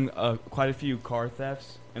recently there's been quite a few car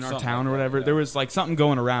thefts in our Something town like or that, whatever. yeah. There was like something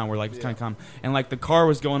going around where like it's kind of calm, and like the car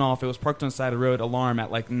was going off. It was parked on the side of the road, alarm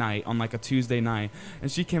at like night on like a Tuesday night,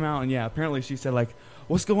 and she came out and apparently she said like,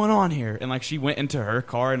 "What's going on here?" And like she went into her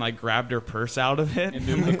car and like grabbed her purse out of it And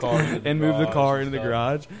moved the car into the and moved the garage car and into the stuff.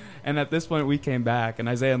 garage. And at this point we came back and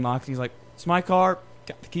Isaiah unlocks. And he's like, "It's my car.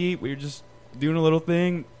 Got the key. We were just doing a little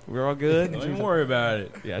thing. We're all good." Don't even worry about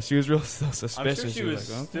it. Yeah, she was real so I'm suspicious. sure she was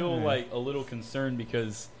like, still "Okay." like a little concerned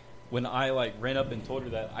because when I like ran up and told her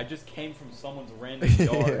that, I just came from someone's random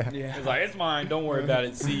yard. Yeah. It's like, it's mine, don't worry about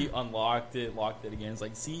it. See, unlocked it, locked it again. It's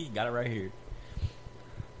like, see, got it right here.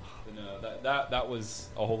 But no, that was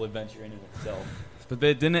a whole adventure in and of itself. But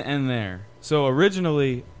it didn't end there. So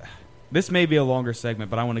originally, this may be a longer segment,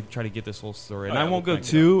 but I want to try to get this whole story. And Oh, yeah, I won't we'll go crank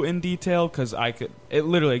it too in detail because it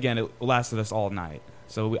literally, again, it lasted us all night.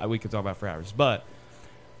 So we could talk about it for hours. But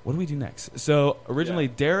what do we do next? So originally,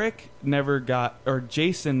 Jason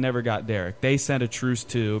never got Derek. They sent a truce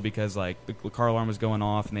too because like the car alarm was going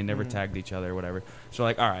off and they never tagged each other or whatever. So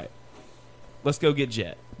like, all right, let's go get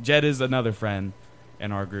Jet. Jet is another friend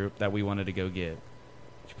in our group that we wanted to go get.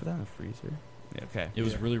 Did you put that in the freezer? Yeah, okay. It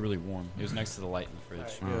was really, really warm. It was next to the light in the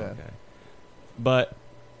fridge. Alright. Oh, Yeah. okay. But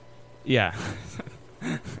yeah.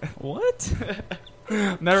 What?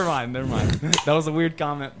 Never mind. That was a weird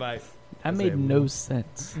comment by. That made no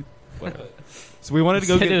sense. So we wanted to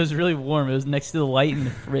go Said get. it was really warm. It was next to the light in the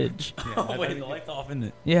fridge. Oh, wait, the light's off in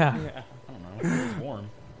it. Yeah. I don't know. It's warm.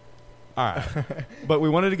 All right, but we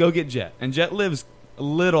wanted to go get Jet, and Jet lives a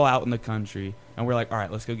little out in the country, and we're like, all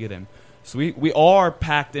right, let's go get him. So we are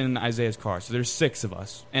packed in Isaiah's car. So there's 6 of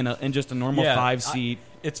us, and just a normal Yeah, 5-seat.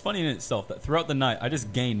 It's funny in itself that throughout the night, I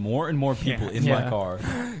just gained more and more people in Yeah. my car.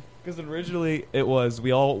 Because originally it was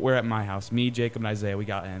we all were at my house. Me, Jacob, and Isaiah. We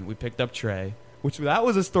got in. We picked up Trey, which that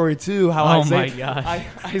was a story too. How Oh Isaiah, my gosh.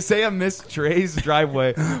 Isaiah missed Trey's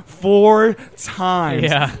driveway 4 times.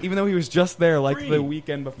 Yeah. even though he was just there like Free. the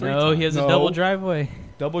weekend before. No, he has a double driveway.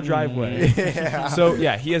 double driveway. Yeah. So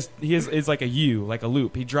yeah, he has it's like a U, like a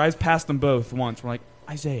loop. He drives past them both once. We're like,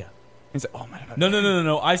 Isaiah. He's like, oh my god.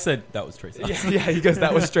 No. I said that was Trace. Yeah, he goes,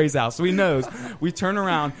 that was Trey's house. So he knows. We turn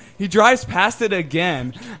around. He drives past it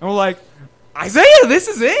again. And we're like, Isaiah, this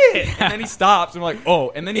is it. And then he stops. And we're like, oh.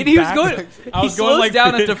 And then And he was backs- going. I He was going slows like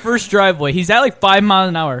down this. at the first driveway. He's at like 5 miles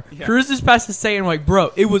an hour. Yeah. Cruises past the second. Like,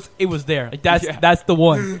 bro, it was there. Like that's the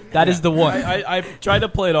one. That is the one. I tried to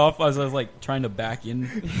play it off as I was like trying to back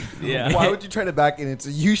in. Yeah. Why would you try to back in? It's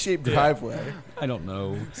a U-shaped driveway. I don't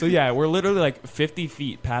know. So yeah, we're literally like 50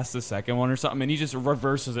 feet past the second one or something. And he just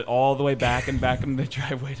reverses it all the way back and back into the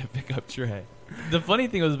driveway to pick up Trey. The funny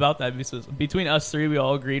thing was about that was between us 3, we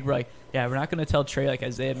all agreed. We're like, yeah, we're not going to tell Trey like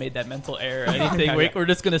Isaiah made that mental error or anything. We're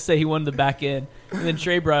just going to say he wanted to back in. And then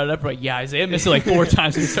Trey brought it up. We're like, yeah, Isaiah missed it like 4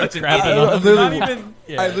 times. And he starts crapping I on him. literally- Not even.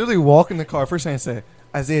 Yeah. I literally walk in the car. First thing I say,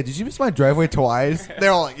 Isaiah, did you miss my driveway twice?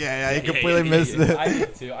 They're all like, yeah, you completely missed it. I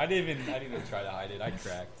did too. I didn't even try to hide it. I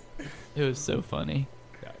cracked. It was so funny.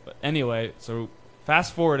 Yeah, but anyway, so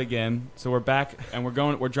fast forward again. So we're back and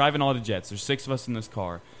we're driving all the Jets. There's 6 of us in this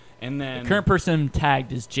car. And then The current person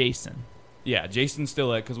tagged is Jason. yeah, Jason's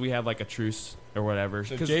still it because we have like a truce or whatever.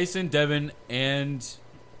 So 'Cause- Jason, Devin, and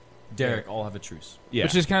Derek all have a truce. yeah.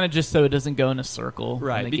 Which is kind of just so it doesn't go in a circle. when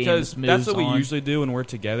Right, the game because moves that's what we on. usually do when we're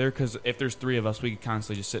together. Because if there's 3 of us, we could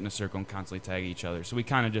constantly just sit in a circle and constantly tag each other. So we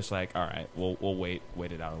kind of just like, all right, we'll wait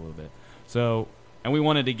it out a little bit. So, and we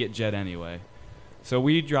wanted to get Jet anyway. So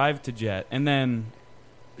we drive to Jet, and then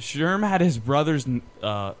Sherm had his brother's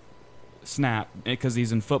snap because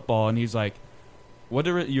he's in football, and he's like,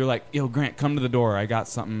 "Whatever." You're like, "Yo, Grant, come to the door. I got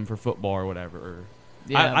something for football or whatever." Or,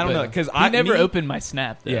 Yeah, I don't but know because He I never me- opened my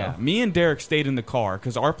snap, though. Yeah, me and Derek stayed in the car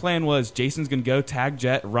because our plan was Jason's gonna go tag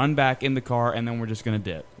Jet, run back in the car, and then we're just gonna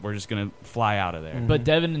dip. We're just gonna fly out of there. Mhm. But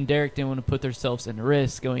Devin and Derek didn't want to put themselves in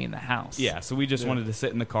risk going in the house. Yeah, so we just Yeah. wanted to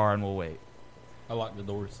sit in the car and we'll wait. I locked the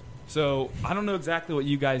doors. So I don't know exactly what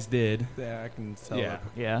you guys did. Yeah, I can tell. Yeah. it.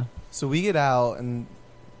 Yeah. So we get out, and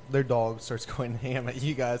their dog starts going ham at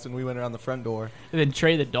you guys when we went around the front door. And then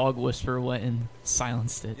Trey, the dog whisperer, went and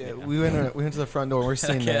silenced it. Yeah, we went to the front door. And we're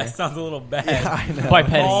sitting Okay, there. that sounds a little bad. Yeah, I know. By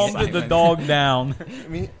petting Calm it. the dog down. I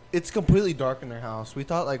mean, it's completely dark in their house. We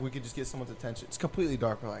thought like we could just get someone's attention. It's completely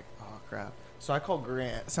dark. We're like, oh crap. So I called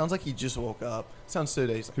Grant. Sounds like he just woke up. Sounds so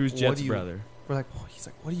dazed. Who's "What Jet's do you-" brother? We're like, oh, he's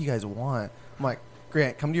like, what do you guys want? I'm like,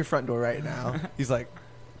 Grant, come to your front door right now. He's like,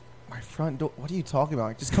 my front door? What are you talking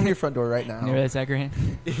about? Just come to your front door right You know now. that's that, Grant?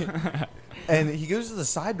 And he goes to the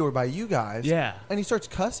side door by you guys. Yeah, And he starts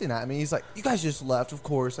cussing at me. He's like, you guys just left, of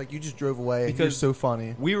course. Like, you just drove away. Because you're Because- so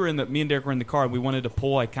funny. me and Derek were in the car. And we wanted to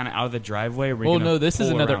pull like kind of out of the driveway. Well, no, this is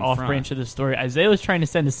another off branch of the story. Isaiah was trying to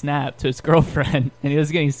send a snap to his girlfriend, and he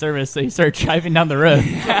was getting service, so he started driving down the road.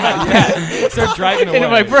 Start driving away. And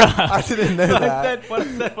I'm like, bro. I didn't know What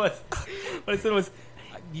that. I said was,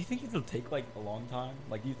 do you think it'll take like a long time?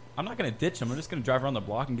 Like, I'm not gonna ditch him. I'm just gonna drive around the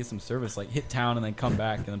block and get some service, like hit town and then come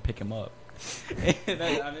back and then pick him up.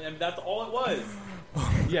 And that's all it was.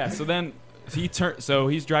 Yeah, so then so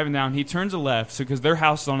he's driving down. He turns a left, so because their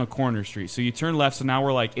house is on a corner street. So you turn left. So now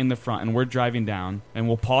we're like in the front, and we're driving down, and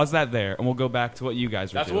we'll pause that there, and we'll go back to what you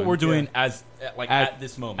guys were That's doing. what we're doing at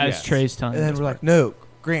this moment. As Yes. Trey's tongue. And then we're like, no,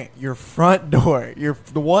 Grant, your front door. You're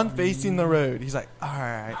the one facing the road. He's like, all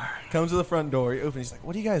right. Comes to the front door. He opens. He's like,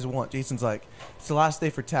 what do you guys want? Jason's like, it's the last day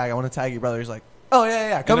for tag. I want to tag your brother. He's like, oh,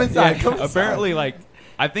 yeah. Come inside. Come inside. Apparently, like,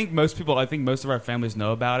 I think most of our families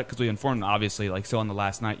know about it because we informed them, obviously, like, so on the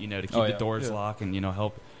last night, to keep the doors locked and,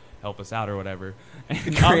 help us out or whatever.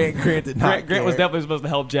 And, Grant did not Grant was care. definitely supposed to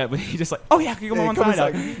help Jet, but he just like, oh yeah, can you come on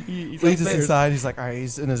inside? He's Leads us upstairs. inside. He's like, all right,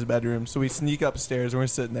 he's in his bedroom. So we sneak upstairs and we're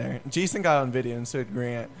sitting there. Jason got on video and so did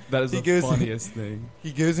Grant. That is He the goes- funniest thing.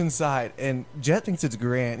 He goes inside and Jet thinks it's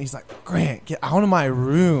Grant. He's like, Grant, get out of my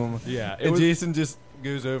room. Yeah, And Jason just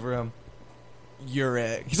goes over him. You're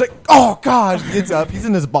it. He's like, oh gosh. Gets up. He's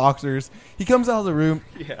in his boxers. He comes out of the room.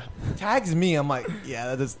 yeah. Tags me. I'm like, yeah,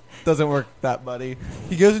 that just doesn't work, that buddy.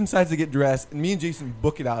 He goes inside to get dressed, and me and Jason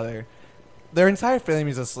book it out of there. Their entire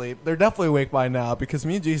family's asleep. They're definitely awake by now because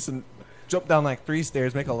me and Jason jump down like 3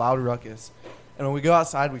 stairs, make a loud ruckus, and when we go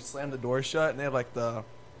outside, we slam the door shut, and they have like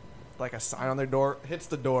a sign on their door. Hits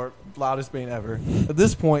the door, loudest bang ever. At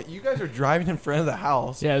this point, you guys are driving in front of the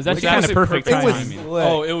house. Yeah, it was Like, actually kind of honestly, perfect It was timing. lit.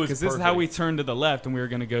 Oh, it was Because this is how we turned to the left and we were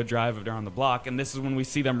going to go drive down the block, and this is when we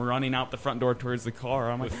see them running out the front door towards the car.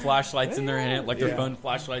 I'm like, with flashlights in their hand, like their Yeah. phone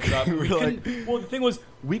flashlights up. We're like- Well, the thing was,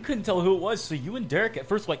 we couldn't tell who it was, so you and Derek at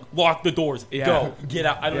first were like, lock the doors, Yeah. go, get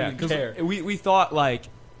out. I don't yeah, even 'cause care. we thought like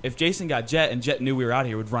if Jason got Jet and Jet knew we were out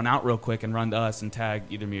here, would run out real quick and run to us and tag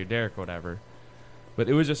either me or Derek or whatever. But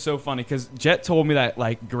it was just so funny because Jet told me that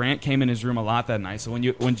like Grant came in his room a lot that night. So when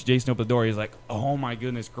Jason opened the door, he's like, "Oh my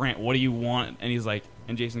goodness, Grant, what do you want?" And he's like,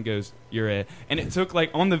 and Jason goes, "You're it." And it took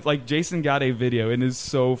like Jason got a video and it's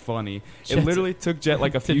so funny. Jet- It literally took Jet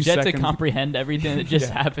like a To few Jet to seconds. comprehend everything that just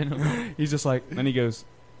Yeah. happened. He's just like, then he goes,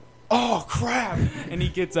 "Oh crap!" And he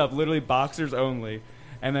gets up, literally boxers only.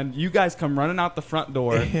 And then you guys come running out the front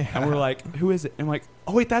door, and we're like, "Who is it?" And I'm like,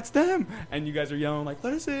 "Oh wait, that's them!" And you guys are yelling like,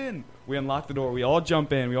 "Let us in!" We unlock the door. We all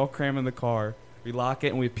jump in. We all cram in the car. We lock it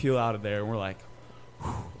and we peel out of there. And we're like,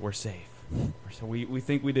 "Whew, we're safe." So we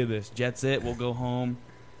think we did this. Jet's it. We'll go home.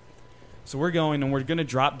 So we're going and we're gonna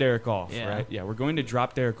drop Derek off. Yeah. Right? Yeah, we're going to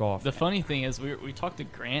drop Derek off. The funny thing is, we talked to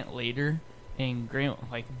Grant later, and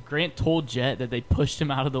Grant told Jet that they pushed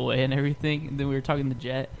him out of the way and everything. And then we were talking to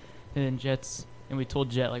Jet, and then and we told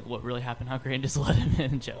Jet like what really happened, how Grant just let him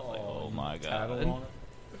in. And Jet was like, "Oh my god!"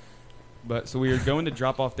 But so we were going to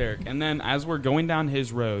drop off Derek, and then as we're going down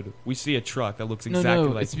his road, we see a truck that looks exactly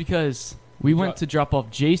No, like. it's because we went to drop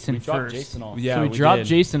off Jason We dropped first. Jason off. Yeah, so we we dropped did.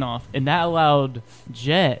 Jason off, and that allowed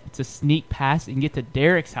Jet to sneak past and get to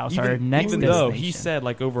Derek's house, our next even though destination. he said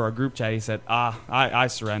like over our group chat, he said, I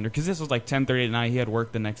surrender, because this was like 10:30 at night. He had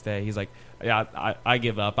work the next day. He's like, yeah, I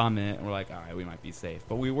give up. I'm in. And we're like, all right, we might be safe,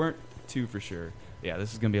 but we weren't too for sure. Yeah,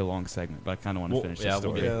 this is gonna be a long segment, but I kind of want to finish this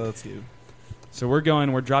story. Yeah, let's go. So we're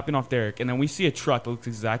dropping off Derek, and then we see a truck that looks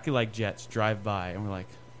exactly like Jet's drive by, and we're like,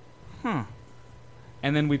 huh.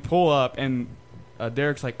 And then we pull up, and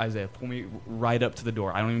Derek's like, Isaiah, pull me right up to the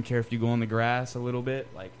door. I don't even care if you go on the grass a little bit,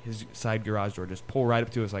 like his side garage door. Just pull right up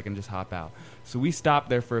to us so I can just hop out. So we stop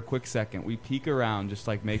there for a quick second. We peek around, just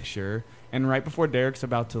like make sure. And right before Derek's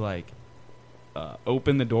about to like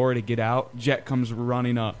open the door to get out, Jet comes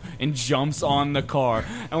running up and jumps on the car,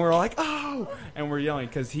 and we're all like, "Oh!" And we're yelling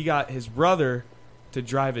because he got his brother to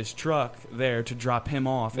drive his truck there to drop him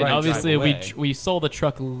off. and then obviously drive away. we saw the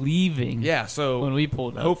truck leaving. Yeah, so when we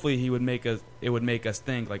pulled up. hopefully he would make us. It would make us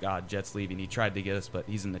think like, Jet's leaving. He tried to get us, but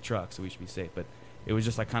he's in the truck, so we should be safe. But it was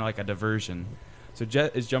just like kind of like a diversion. So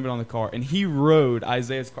Jet is jumping on the car, and he rode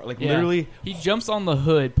Isaiah's car, like Yeah. literally. He jumps on the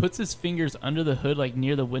hood, puts his fingers under the hood, like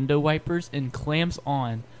near the window wipers, and clamps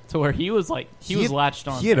on to where he was like he was latched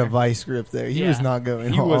on. He had a there. vice grip there. He Yeah. was not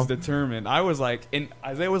going He was off. determined. I was like, and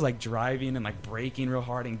Isaiah was like driving and like braking real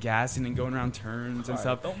hard and gassing and going around turns and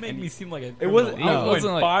stuff. Don't make And me seem like a. It wasn't- criminal. I no, it was wasn't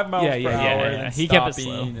going like- 5 miles Yeah, per yeah, hour. yeah, and yeah. then He kept it stopping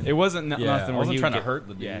slow. and- It wasn't Yeah, nothing I where wasn't he trying would to hurt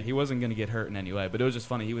the dude. Yeah, he wasn't going to get hurt in any way, but it was just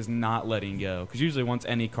funny. He was not letting go because usually once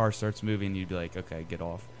any car starts moving, you'd be like, okay, get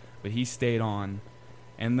off. But he stayed on,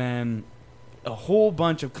 and then a whole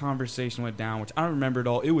bunch of conversation went down, which I don't remember at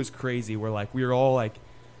all. It was crazy. Where like we were all like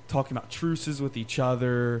talking about truces with each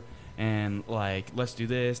other and like let's do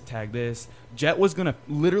this, tag this. Jet was gonna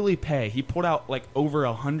literally pay. He pulled out like over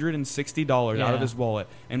 $160 out of Yeah. his wallet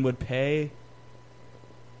and would pay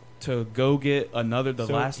to go get the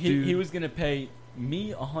So last he, dude. he was going to pay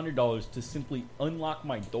me $100 to simply unlock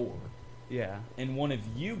my door, yeah. and one of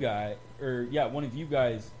you guys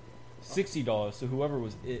 $60. So whoever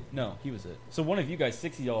was it, no, he was it. So one of you guys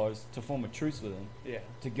 $60 to form a truce with him Yeah.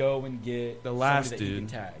 to go and get The last somebody that he dude,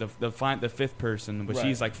 could tag. the fifth person, but Right.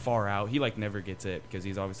 he's like far out. He like never gets it because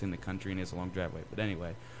he's obviously in the country and he has a long driveway. But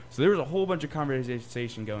anyway, so there was a whole bunch of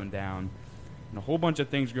conversation going down, and a whole bunch of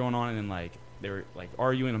things going on, and then like they were like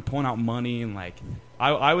arguing and pulling out money, and like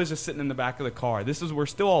I was just sitting in the back of the car. We're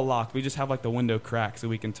still all locked. We just have like the window cracked so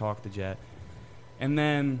we can talk to Jet. And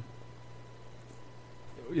then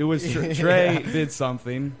it was Trey did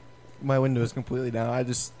something. My window is completely down. I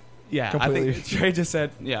just Yeah, completely. I think Trey just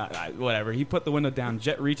said, whatever. He put the window down.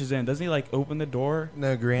 Jet reaches in. Doesn't he like open the door?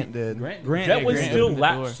 No, Grant did. Grant Jet was Grant still opened the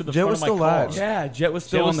door. latched to the Jet front was of my still car. latched. Yeah, Jet was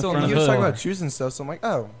still Jet on was the still front in He of was the talking hood. about choosing stuff, so I'm like,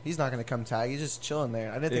 oh, he's not going to come tag. He's just chilling there.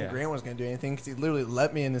 I didn't think Yeah. Grant was going to do anything because he literally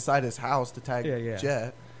let me inside his house to tag Yeah.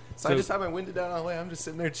 Jet. So I So- just had my window down all the way. I'm just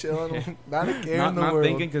sitting there chilling, not a care Not, in the not world.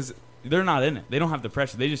 thinking because they're not in it. They don't have the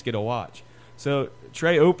pressure. They just get to watch. So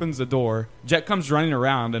Trey opens the door. Jet comes running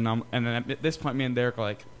around, and then at this point, me and Derek are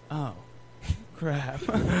like, oh, crap.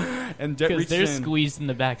 And Jet Because reaches they're in. squeezed in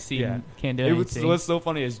the back seat Yeah. and can't do What's anything. so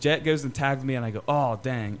funny is Jet goes and tags me, and I go, oh,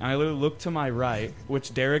 dang. And I literally look to my right,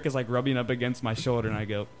 which Derek is like rubbing up against my shoulder, and I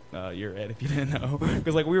go, you're it if you didn't know.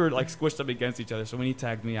 Because like we were like squished up against each other. So when he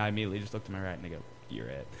tagged me, I immediately just looked to my right, and I go, you're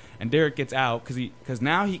it. And Derek gets out because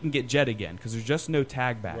now he can get Jet again because there's just no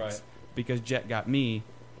tag backs. Right. Because Jet got me,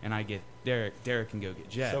 and I get Derek. Derek can go get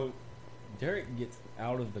Jet. So Derek gets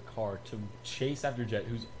out of the car to chase after Jet,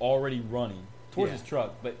 who's already running towards Yeah. his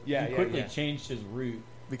truck, but Yeah, he yeah, quickly yeah. changed his route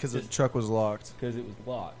because the Just- truck was locked. because it was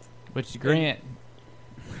locked. Which Grant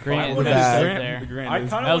Well, was bad. there. Grant I is-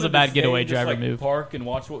 kind of That was a bad getaway driver move. Park and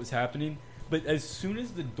watch what was happening, but as soon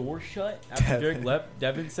as the door shut after Devin. Derek left,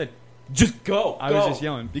 Devin said, "Just go." I was just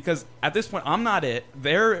yelling because at this point I'm not it.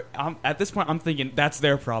 At this point I'm thinking that's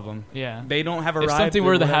their problem. Yeah. They don't have a If ride. something or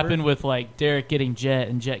were to whatever. happen with like Derek getting Jet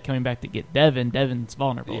and Jet coming back to get Devin's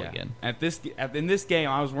vulnerable Yeah. again. In this game,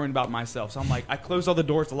 I was worrying about myself. So I'm like, I close all the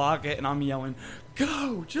doors to lock it, and I'm yelling,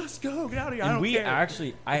 "Go, just go, get out of here!" I And don't we care.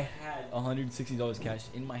 actually, I had $160 cash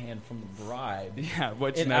in my hand from the bribe. yeah,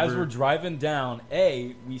 which And never. as we're driving down,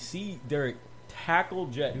 we see Derek tackle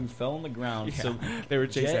Jet, who fell on the ground. Yeah, So they were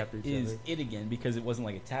chasing Jet after each is other. it again because it wasn't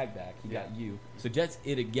like a tag back. He got Yeah. you. So Jet's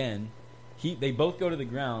it again. They both go to the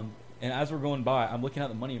ground, and as we're going by, I'm looking at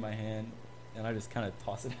the money in my hand, and I just kind of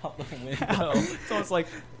toss it out the window. So it's like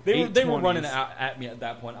They were 820s. running at me at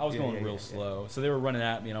that point. I was Yeah, going yeah, real yeah, slow, so they were running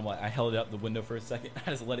at me, and I'm like, I held it up the window for a second. I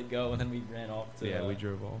just let it go, and then we ran off to Yeah, we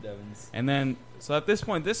drove off. Devon's. And then, so at this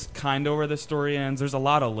point, this kind of where the story ends. There's a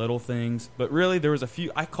lot of little things, but really there was a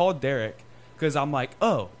few. I called Derek because I'm like,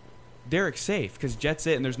 oh, Derek's safe because Jet's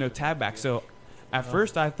it and there's no tab back. So at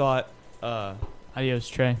first I thought, Adios,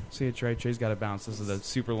 Trey. see you, Trey. Trey's got to bounce. This is a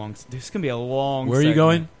super long. This is gonna be a long. Where are you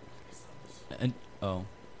segment. going?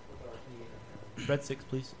 And Bread 6,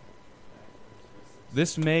 please.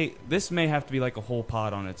 This may have to be like a whole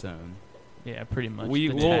pod on its own. Yeah, pretty much. We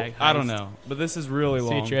the will. tag I don't heist. know, but this is really See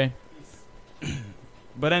you, long. Trey.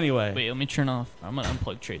 But anyway, Wait, let me turn off. I'm gonna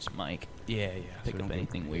unplug Trey's mic. yeah. Pick so up don't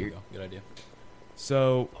anything There you weird. go. Good idea.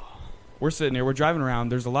 So we're sitting there, we're driving around.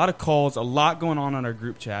 There's a lot of calls, a lot going on our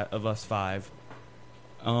group chat of us five.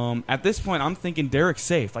 At this point, I'm thinking Derek's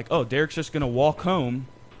safe. Like, oh, Derek's just gonna walk home.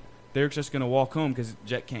 Derek's just gonna walk home because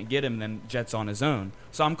Jet can't get him. Then Jet's on his own.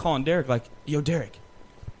 So I'm calling Derek, like, yo, Derek,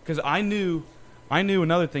 because I knew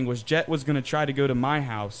another thing was Jet was gonna try to go to my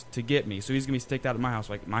house to get me. So he's gonna be staked out at my house.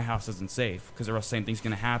 Like, my house isn't safe because or else same thing's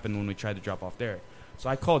gonna happen when we try to drop off Derek. So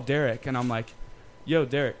I called Derek and I'm like, yo,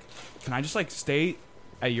 Derek, can I just like stay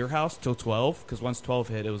at your house till 12? Because once 12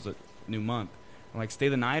 hit, it was a new month. I'm like, stay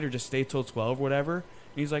the night or just stay till 12 or whatever.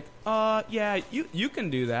 And he's like, yeah, you can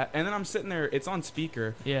do that. And then I'm sitting there, it's on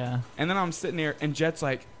speaker. Yeah. And then I'm sitting there and Jet's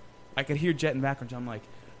like, I could hear Jet in the background. I'm like,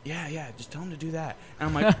 yeah, just tell him to do that. And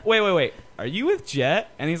I'm like, wait, are you with Jet?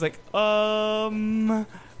 And he's like,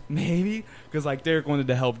 maybe. Because like Derek wanted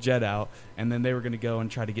to help Jet out. And then they were going to go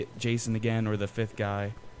and try to get Jason again or the fifth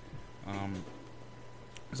guy.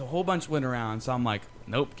 There's a whole bunch went around, so I'm like,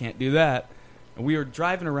 nope, can't do that. And we were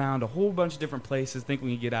driving around a whole bunch of different places, thinking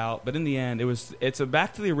we could get out. But in the end, it's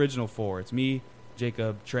back to the original four. It's me,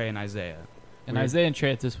 Jacob, Trey, and Isaiah. And Isaiah and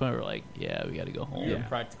Trey at this point were like, yeah, we got to go home. You Yeah. were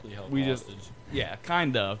practically held We just- hostage. Yeah,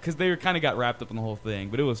 kind of, because they kind of got wrapped up in the whole thing.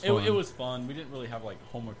 But it was fun. It was fun. We didn't really have like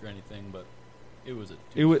homework or anything, but it was a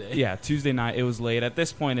Tuesday. It was Tuesday night. It was late. At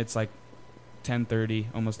this point, it's like 10:30,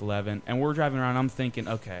 almost 11, and we're driving around. I'm thinking,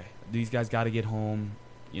 okay, these guys got to get home.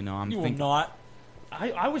 You know, I'm You will thinking. not.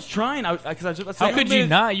 I was trying. Because I was just How could you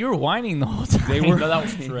not? You were whining the whole time. They were. No, that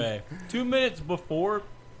was Trey. 2 minutes before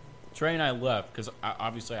Trey and I left, because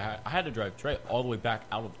obviously I had to drive Trey all the way back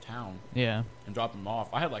out of town Yeah. and drop him off.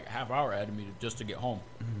 I had like a half hour ahead of me just to get home.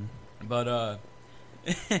 Mm-hmm. But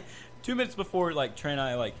 2 minutes before like Trey and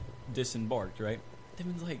I like disembarked, right?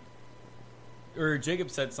 Devon's like, or Jacob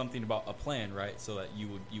said something about a plan, right? So that you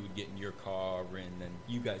would get in your car and then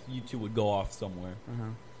you two would go off somewhere.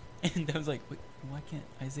 Uh-huh. And I was like, wait, why can't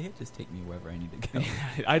Isaiah just take me wherever I need to go?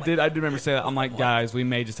 I did remember saying that. I'm like, guys, we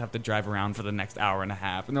may just have to drive around for the next hour and a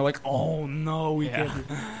half. And they're like, oh no, we can't.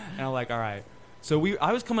 And I'm like, all right. So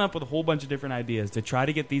I was coming up with a whole bunch of different ideas to try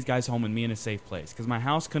to get these guys home and me in a safe place because my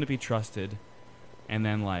house couldn't be trusted. And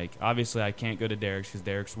then like obviously I can't go to Derek's because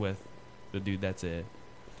Derek's with the dude that's it.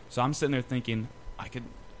 So I'm sitting there thinking I could.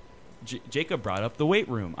 Jacob brought up the weight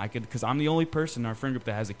room. I could, because I'm the only person in our friend group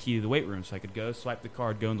that has a key to the weight room. So I could go, swipe the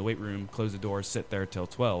card, go in the weight room, close the door, sit there till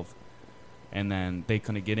 12. And then they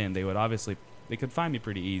couldn't get in. They could find me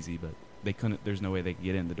pretty easy, but they couldn't. There's no way they could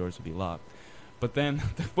get in. The doors would be locked. But then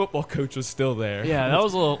the football coach was still there. Yeah, that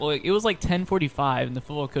was a little. Like, it was like 10:45, and the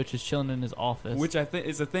football coach was chilling in his office. Which I think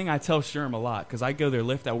is a thing I tell Sherm a lot because I go there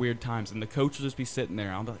lift at weird times, and the coach will just be sitting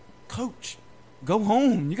there. I'll be like, Coach, go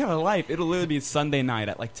home. You got a life. It'll literally be Sunday night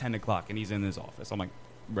at like 10 o'clock, and he's in his office. I'm like,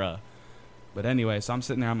 bruh. But anyway, so I'm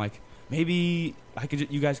sitting there. I'm like, maybe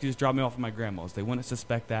you guys could just drop me off at my grandma's. They wouldn't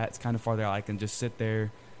suspect that. It's kind of farther out. I can just sit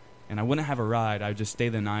there, and I wouldn't have a ride. I would just stay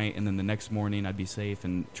the night, and then the next morning I'd be safe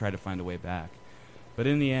and try to find a way back. But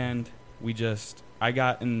in the end, I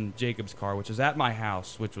got in Jacob's car, which was at my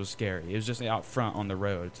house, which was scary. It was just out front on the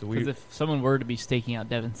road. So because if someone were to be staking out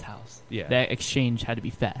Devin's house, Yeah. that exchange had to be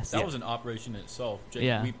fast. That was an operation in itself.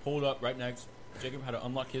 We pulled up right next. Jacob had to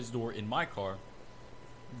unlock his door in my car,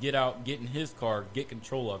 get out, get in his car, get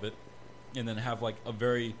control of it, and then have like a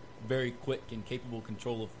very, very quick and capable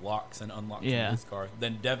control of locks and unlocks in his car.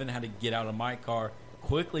 Then Devin had to get out of my car,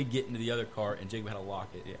 quickly get into the other car, and Jacob had to lock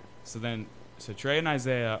it. Yeah. So Trey and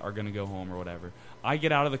Isaiah are going to go home or whatever. I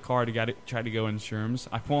get out of the car to try to go in Sherm's.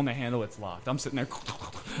 I pull on the handle, it's locked. I'm sitting there,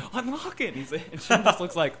 unlock it. And Sherm just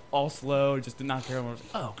looks like all slow, just did not care. I was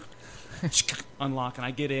like, oh. Unlock. And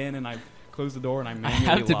I get in and I close the door and I manually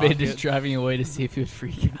have lock debated it. just driving away to see if he would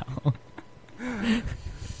freak out.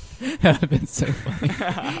 That would have been so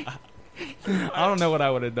funny. I don't know what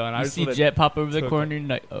I would have done. I You just see would've Jet pop over the took corner and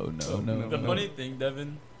you're like, oh no. The funny thing,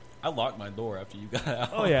 Devin, I locked my door after you got out.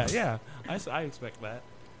 Oh, yeah. I expect that.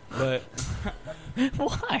 But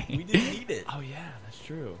Why? We didn't need it. oh yeah, that's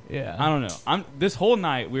true. Yeah. I don't know. This whole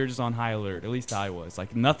night we were just on high alert. At least I was.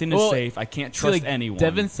 Like nothing is Well, safe. I can't See, trust like, anyone.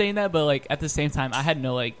 Devin's saying that, but like at the same time, I had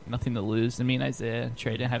nothing to lose. I mean, Isaiah and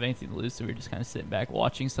Trey didn't have anything to lose, so we were just kind of sitting back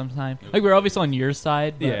watching. Sometime, like we were obviously on your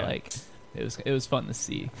side, but Yeah. like it was fun to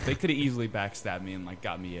see. They could have easily backstabbed me and like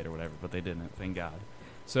got me it or whatever, but they didn't. Thank God.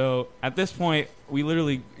 So at this point, we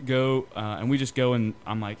literally go and we just go and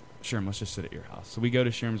I'm like, Sherm, let's just sit at your house. So we go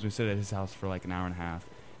to Sherm's. We sit at his house for like an hour and a half,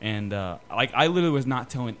 and like I literally was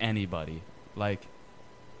not telling anybody. Like,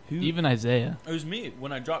 who? Even Isaiah. It was me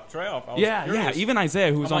when I dropped Trey off. I was Yeah, curious. even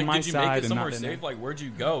Isaiah, who was I'm on like, my did you side make it and somewhere not in there. safe? Like, where'd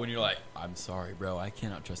you go? And you're like, I'm sorry, bro. I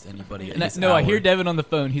cannot trust anybody. At And this no, I hour. hear Devin on the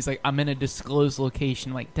phone. He's like, I'm in a disclosed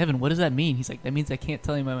location. I'm like, Devin, what does that mean? He's like, that means I can't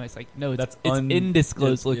tell you my. It's like, no, it's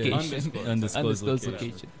undisclosed location. Undisclosed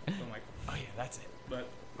location. So I'm like, oh yeah, that's it. But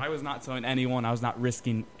I was not telling anyone. I was not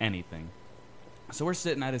risking anything. So we're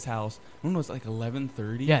sitting at his house. When was it, like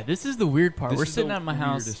 11:30? Yeah, this is the weird part. This We're is sitting the at my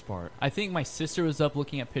house. weirdest part. I think my sister was up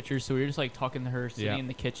looking at pictures, so we were just like talking to her, sitting Yeah. in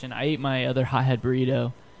the kitchen. I ate my other hothead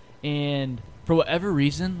burrito, and for whatever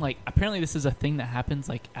reason, like apparently this is a thing that happens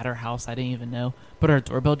like at our house. I didn't even know, but our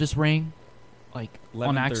doorbell just rang, like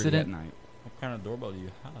on 11:30 accident. at night. What kind of doorbell do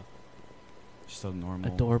you have? Just a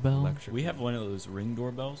normal A doorbell? electric. We have one of those ring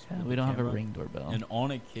doorbells. Yeah, with we the don't have a camera. ring doorbell. And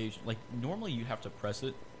on occasion, like normally you have to press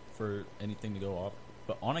it for anything to go off,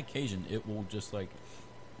 but on occasion it will just like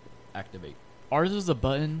activate. Ours is a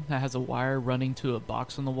button that has a wire running to a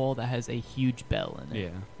box on the wall that has a huge bell in it. Yeah.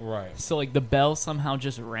 Right. So like the bell somehow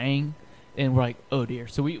just rang, and we're like, oh dear.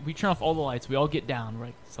 So we turn off all the lights. We all get down. We're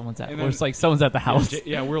like, someone's at. And Or then- it's like someone's at the house.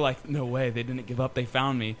 Yeah, we're like, no way, they didn't give up. They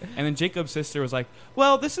found me. And then Jacob's sister was like,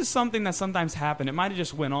 well, this is something that sometimes happened. It might have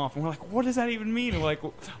just went off. And we're like, what does that even mean? And we're like,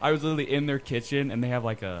 I was literally in their kitchen, and they have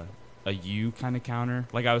like a U kind of counter.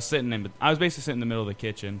 Like I was basically sitting in the middle of the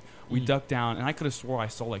kitchen. We ducked down, and I could have swore I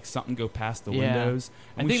saw like something go past the windows.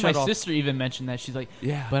 I And we think my shut off- sister even mentioned that. She's like,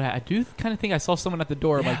 Yeah. but I do kind of think I saw someone at the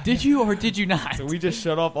door. I'm like, did you or did you not? So we just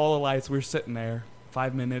shut off all the lights. We were sitting there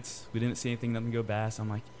 5 minutes. We didn't see anything, nothing go past. I'm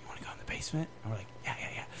like, you want to go in the basement? And we're like,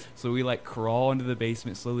 yeah. So we like crawl into the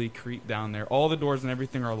basement, slowly creep down there. All the doors and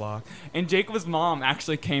everything are locked. And Jacob's mom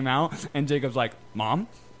actually came out, and Jacob's like, Mom,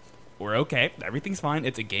 we're okay. Everything's fine.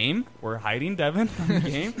 It's a game. We're hiding Devin from the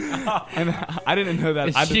game. And I didn't know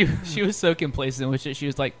that. She was so complacent with it. She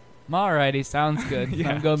was like, alrighty, sounds good. Yeah,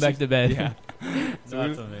 I'm going back to bed. Yeah. That's So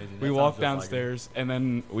amazing. we That walk sounds just like it. downstairs, and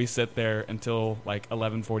then we sit there until like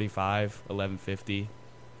 11:45, 11:50,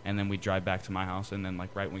 and then we drive back to my house. And then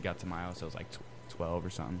like right when we got to my house, it was like 12 or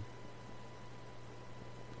something.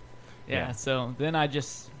 Yeah, Yeah. so then I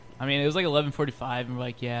I mean, it was like 11:45, and we're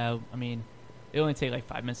like, yeah. I mean, it only take like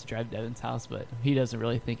 5 minutes to drive to Devin's house, but he doesn't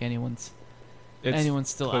really think anyone's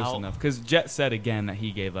still close out. enough. Because Jet said again that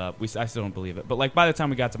he gave up. I still don't believe it. But like by the time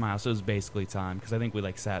we got to my house, it was basically time. Because I think we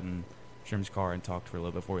like sat in Trim's car and talked for a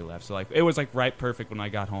little bit before we left. So like it was like right perfect when I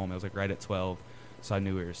got home. It was like right at 12, so I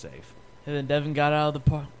knew we were safe. And then Devin got out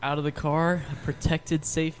of the car, a protected,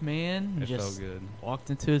 safe man, and It just felt good.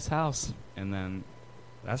 walked into his house. And then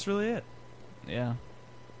that's really it. Yeah.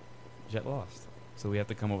 Jet lost. So we have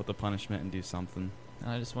to come up with a punishment and do something. And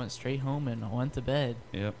I just went straight home and I went to bed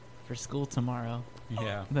Yep. for school tomorrow.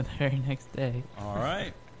 Yeah. The very next day. All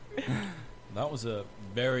right. That was a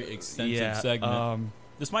very extensive segment.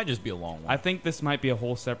 This might just be a long one. I think this might be a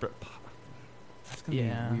whole separate. That's gonna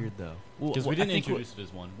Yeah. be weird though. Because we I didn't think introduce it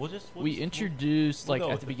as one. we introduced we'll like go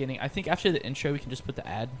at with the it. beginning. I think after the intro we can just put the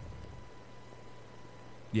ad.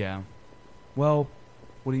 Yeah. Well,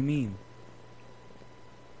 what do you mean?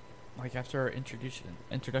 Like after our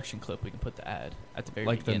introduction clip, we can put the ad at the very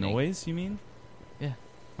Like the beginning. noise? You mean? Yeah.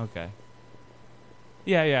 Okay.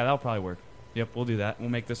 Yeah, that'll probably work. Yep, we'll do that. We'll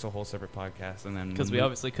make this a whole separate podcast, and then Because we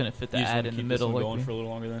obviously couldn't fit the You just ad wanna in the keep middle. this one Like going for a little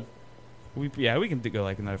longer then? we can go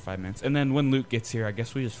like another 5 minutes, and then when Luke gets here, I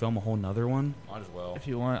guess we just film a whole nother one. Might as well. if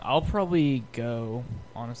you want, I'll probably go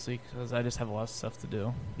honestly because I just have a lot of stuff to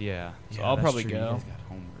do. Yeah. So Yeah, I'll that's probably true. You go. guys got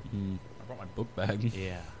homework. I brought my book bag.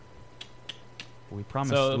 Yeah. We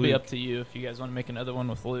promised. So it'll be Luke- up to you if you guys want to make another one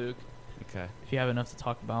with Luke. Okay. If you have enough to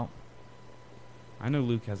talk about, I know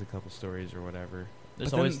Luke has a couple stories or whatever.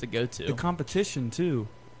 there's But always then the go-to. The competition too.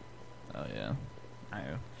 Oh yeah, I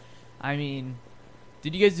know. I mean,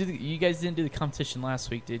 did you guys do? You guys didn't do the competition last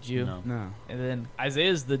week, did you? No. No. And then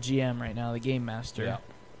Isaiah's the GM right now, the game master. Yeah.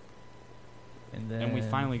 And then And we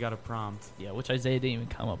finally got a prompt. yeah, which Isaiah didn't even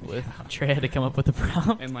come up with. Trey had to come up with the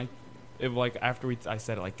prompt. And like after I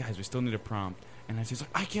said it, like guys, we still need a prompt. And I was like,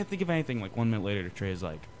 I can't think of anything. Like 1 minute later, Trey's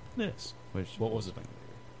like this. Which What was it?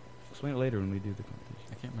 Explain it later when we do the competition.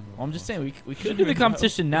 I can't remember. Well, I'm just saying we could do the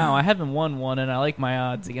competition now. I haven't won one, and I like my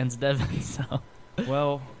odds against Devin. So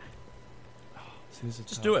Well, see, this is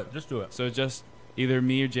Just tough. do it. Just do it. So just either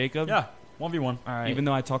me or Jacob. Yeah. 1v1. all right. Even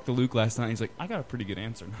though I talked to Luke last night, he's like, I got a pretty good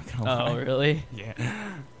answer. Not gonna oh lie. really?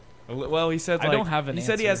 Yeah. Well, he said I like, don't have an he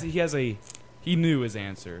said answer. he knew his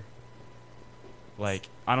answer. Like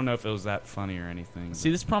I don't know if it was that funny or anything.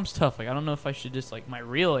 See, this prompt's tough. Like I don't know if I should just like my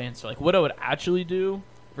real answer, like what I would actually do,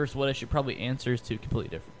 versus what I should probably answer is two completely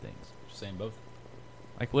different things. Just saying both.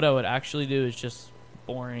 Like what I would actually do is just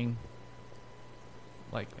boring.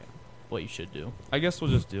 Like what you should do. I guess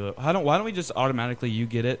we'll just do it. Why don't we just automatically you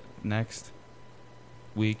get it next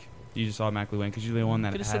week? You just automatically win because you're the one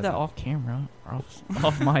that Could have has said that it. off camera, or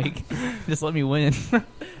off mic. Just let me win.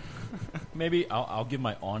 Maybe I'll give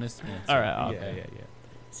my honest answer. All right, Yeah.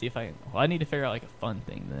 See if I. Well, I need to figure out like a fun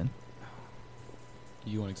thing then.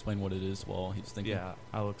 You want to explain what it is while he's thinking? Yeah,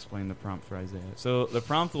 I'll explain the prompt for Isaiah. So the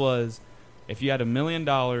prompt was, if you had $1 million,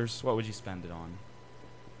 what would you spend it on?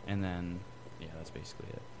 And then, yeah, that's basically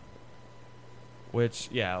it. Which,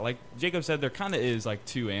 yeah, like Jacob said, there kind of is like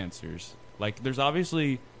two answers. Like, there's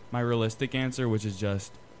obviously my realistic answer, which is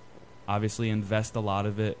just obviously invest a lot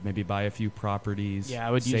of it, maybe buy a few properties. Yeah, I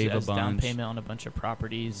would use save it as a bunch. down payment on a bunch of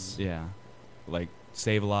properties. Yeah, like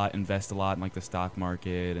save a lot, invest a lot in like the stock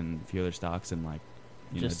market and a few other stocks and like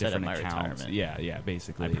Just set up different my accounts. retirement. Yeah,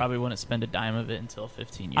 basically. I probably wouldn't spend a dime of it until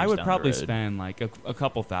 15 years. I would down probably the road. spend like a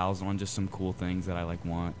couple thousand on just some cool things that I like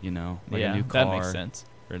want, like yeah, a new car. that makes sense.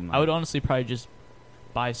 Or I would honestly probably just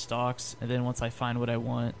buy stocks, and then once I find what I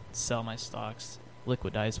want, sell my stocks,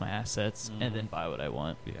 liquidize my assets, and then buy what I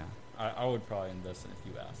want. Yeah, I would probably invest in a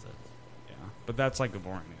few assets. yeah. But that's like a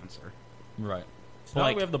boring answer. Right. So But now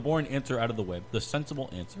like- that we have the boring answer out of the way, the sensible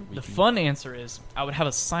answer. The fun answer is I would have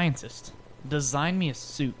a scientist design me a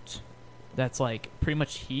suit that's like pretty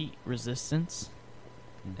much heat resistance,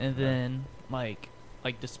 and then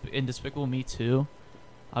in Despicable Me 2,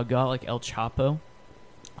 I'll go out like El Chapo,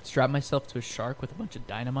 strap myself to a shark with a bunch of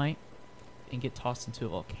dynamite, and get tossed into a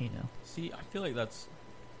volcano. See, I feel like that's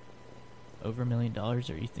Over $1 million, or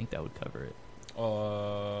you think that would cover it?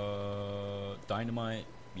 dynamite.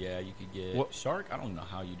 Yeah, you could get What- shark. I don't know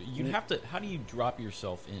how you do. You have to. How do you drop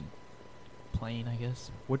yourself in? Plane, I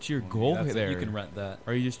guess. What's your Well, goal that's it. there? You can rent that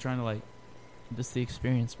Or are you just trying to like? Just the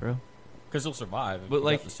experience, bro. because he'll survive. If But you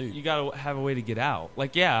like, got the suit. you gotta have a way to get out.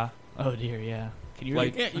 Like, yeah, Oh dear, yeah. Can you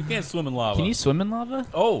Like- really, you can't swim in lava. can you swim in lava?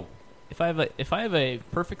 Oh, If I have a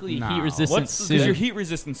perfectly No. heat resistant What's the- suit, because your heat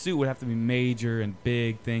resistant suit would have to be major and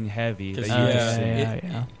big thing heavy. That 'Cause you Oh, just yeah, sink.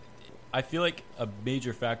 yeah. I feel like a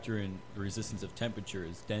major factor in resistance of temperature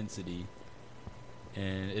is density.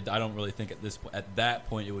 And I don't really think at that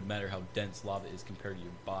point it would matter how dense lava is compared to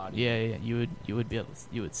your body. Yeah, you would be able to,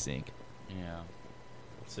 you would sink. Yeah.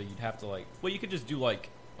 So you'd have to you could just do like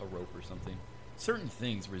a rope or something. Certain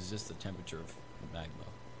things resist the temperature of magma.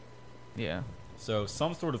 Yeah. So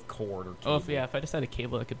some sort of cord or cable. Oh, if I just had a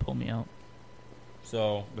cable that could pull me out.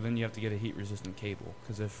 So But then you have to get a heat-resistant cable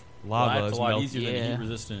because if well, lava that's is a lot melted, easier than a Yeah.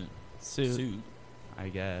 heat-resistant Suit. suit. I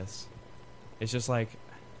guess it's just like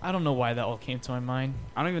I don't know why that all came to my mind.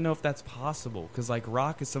 I don't even know if that's possible because like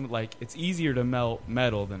rock is it's easier to melt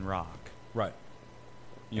metal than rock, Right.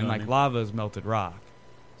 You and know what I like mean? lava is melted rock.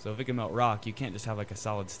 So if it can melt rock, you can't just have like a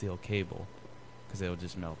solid steel cable because it'll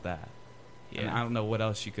just melt that. And I don't know what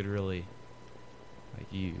else you could really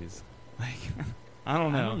like use. Like I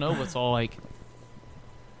don't know. I don't know what's all like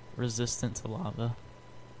resistant to lava.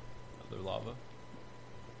 Other lava.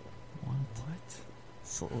 What?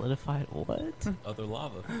 Solidified what? Other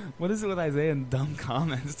lava. What is it with Isaiah and dumb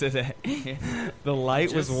comments today? The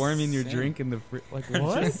light was Just warming your saying. drink in the like I'm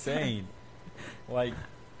what? just saying. Like,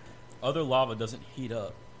 other lava doesn't heat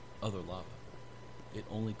up other lava. It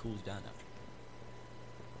only cools down after.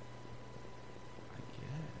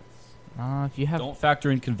 If you have Don't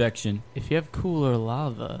factor in convection. cooler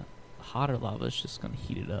lava, hotter lava is just gonna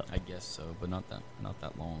heat it up. I guess so, but not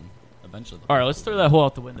that long. Eventually. All right, let's throw that hole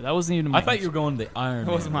out the window. That wasn't even. My I thought answer. you were going the Iron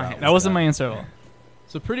That wasn't Man my route answer. That wasn't my answer at all.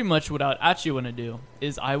 So pretty much what I would actually want to do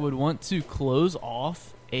is I would want to close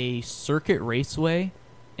off a circuit raceway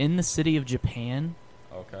in the city of Japan,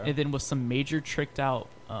 Okay. and then with some major tricked out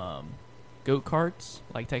goat karts,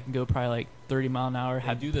 like that can go probably like 30 mile an hour, I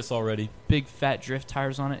have do this already. big fat drift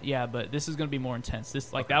tires on it. Yeah, but this is gonna be more intense.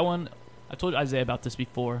 This like that one. I told Isaiah about this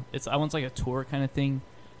before. That one's like a tour kind of thing,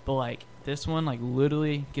 but like this one, like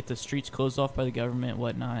literally get the streets closed off by the government,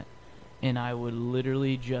 whatnot, and I would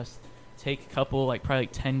literally just take a couple, like probably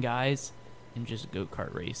like 10 guys, and just go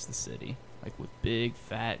kart race the city, like with big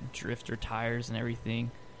fat drifter tires and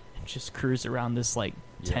everything, and just cruise around this like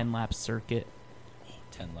Yeah. 10 lap circuit.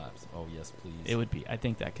 10 laps. Oh yes, please. It would be. I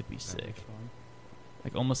think that could be sick.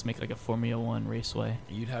 Like almost make like a Formula One raceway.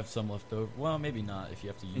 You'd have some left over. Well, maybe not if you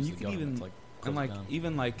have to use And you the could government even to like close And it like down.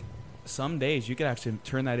 even like some days you could actually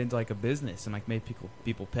turn that into like a business and like make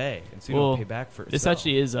people pay and so you Well, don't pay back for it. This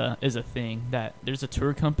actually is a thing that there's a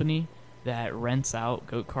tour company that rents out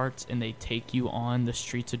go karts and they take you on the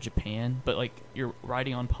streets of Japan, but like you're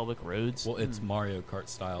riding on public roads. Well, it's Mario Kart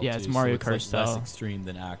style. Yeah, too, it's Mario so Kart it's like style. less extreme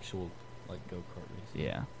than actual like go kart racing.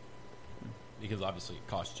 Yeah, Because obviously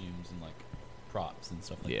costumes and like props and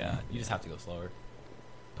stuff like Yeah, that. You just have to go slower.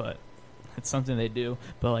 but it's something they do.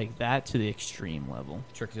 But like that to the extreme level.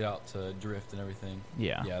 Tricked it out to drift and everything.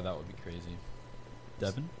 Yeah. Yeah, that would be crazy.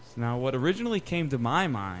 Devin? Now what originally came to my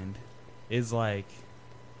mind is like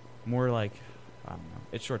more like I don't know.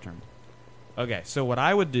 It's short term. Okay, so what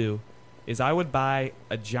I would do is I would buy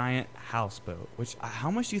a giant houseboat. Which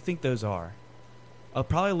how much do you think those are?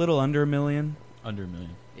 Probably a little under $1 million. Under $1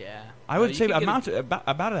 million. Yeah. I would say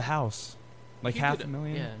about a house, like half a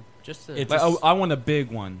million. Yeah, just It's Like, Just- I want a big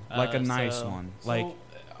one, like a nice so- one, like So,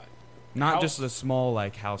 not how- just a small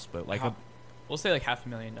like houseboat. Like how- we'll say like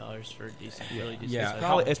 $500,000 for a decent, really decent. Yeah,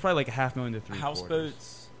 size. it's probably like a $500,000 to $750,000.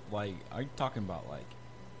 houseboats, like, are you talking about like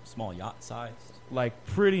small yacht sized? Like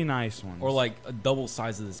pretty nice ones, Or like a double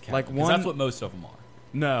size of this cabin? Like 'Cause one- that's what most of them are.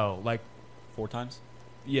 no, like 4 times?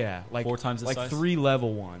 yeah, like 4 times the like size? 3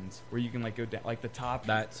 level ones where you can like go down, like the top.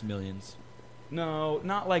 That's millions. No,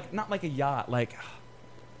 not like a yacht. Like,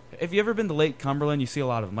 if you ever been to Lake Cumberland, you see a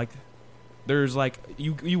lot of them. Like, there's like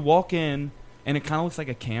you walk in and it kind of looks like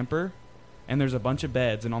a camper, and there's a bunch of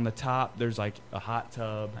beds, and on the top there's like a hot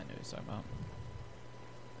tub. I know what you're talking about.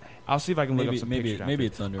 I'll see if I can look up Maybe some maybe pictures. maybe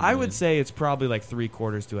after. it's under. I $1 would million. say it's probably like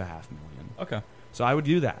 3/4 to a $500,000. Okay. So I would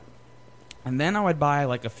do that, and then I would buy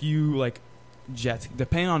like a few like jets,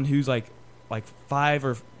 depending on who's like 5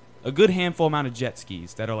 or a good handful amount of jet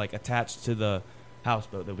skis that are like attached to the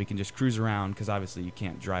houseboat that we can just cruise around because obviously you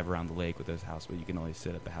can't drive around the lake with those houseboat. You can only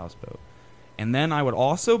sit at the houseboat. And then I would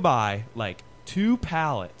also buy like 2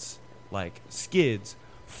 pallets, like skids,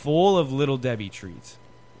 full of Little Debbie treats.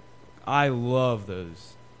 I love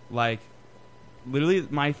those. Like, literally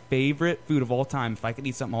my favorite food of all time. If I could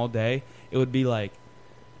eat something all day, it would be like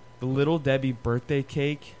the Little Debbie birthday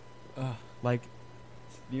cake. Ugh. Like,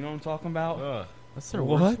 you know what I'm talking about? Ugh. What's their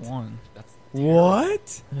What? worst one? That's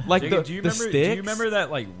What? Like Jacob, the, do you the remember? sticks? Do you remember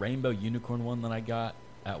that like rainbow unicorn one that I got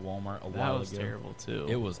at Walmart a That while was ago? terrible too.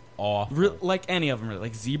 It was awful. Like any of them, really.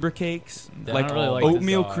 Like zebra cakes, I like don't really like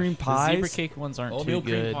oatmeal this. cream The pies. zebra cake ones aren't Oatmeal too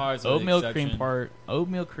cream good. pies are the Oatmeal exception.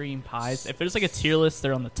 oatmeal cream pies. If there's like a tier list,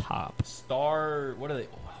 they're on the top. Star. What are they?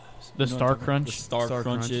 The You know Star what I'm talking about? Crunch? The Star, Star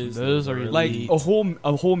Crunches. Those are Like elite.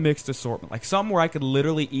 a whole mixed assortment. Like some where I could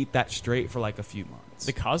literally eat that straight for like a few months.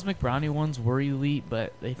 The Cosmic Brownie ones were elite,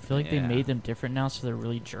 but they feel like they Yeah. made them different now, so they're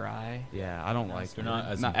really dry. Yeah, I don't Yeah, like they're them. not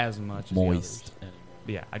as not as much as the others. moist anymore.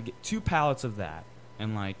 But yeah, I'd get 2 pallets of that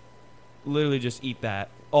and like literally just eat that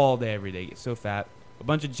all day every day. Get so fat. A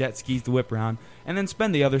bunch of jet skis to whip around, and then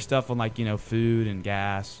spend the other stuff on like food and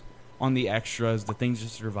gas, on the extras, the things to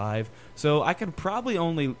survive. So I could probably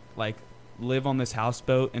only like live on this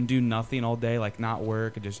houseboat and do nothing all day, like not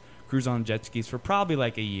work and just cruise on jet skis for probably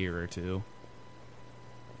like a year or two.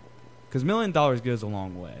 Because $1 million goes a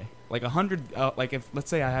long way. Like 100, like if let's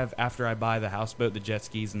say I have after I buy the houseboat, the jet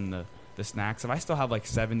skis, and the snacks, if I still have like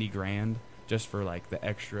 70 grand just for like the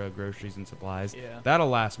extra groceries and supplies, Yeah. that'll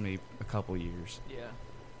last me a couple years. Yeah.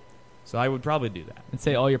 So I would probably do that. And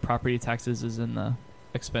say all your property taxes is in the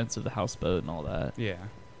expense of the houseboat and all that. Yeah.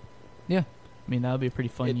 I mean, that would be a pretty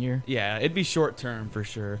fun year. Yeah, it'd be short term for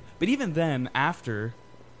sure. But even then, after,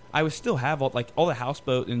 I would still have all the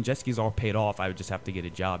houseboat and jet skis all paid off. I would just have to get a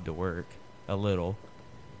job to work a little.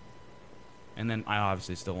 And then I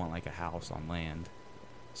obviously still want like a house on land.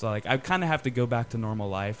 So like I kind of have to go back to normal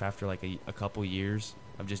life after like a couple years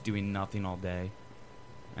of just doing nothing all day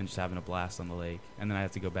and just having a blast on the lake. And then I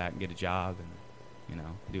have to go back and get a job and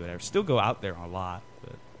do whatever. Still go out there a lot,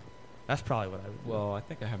 but that's probably what I would do. Well, I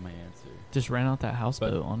think I have my answer. Just rent out that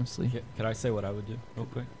houseboat, honestly. Could I say what I would do real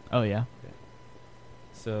quick? Oh, yeah.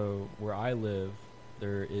 So where I live,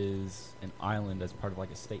 there is an island as part of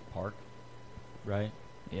like a state park, right?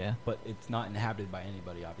 Yeah. But it's not inhabited by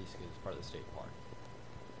anybody, obviously, 'cause it's part of the state park.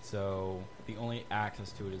 So the only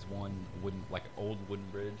access to it is one old wooden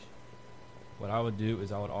bridge. What I would do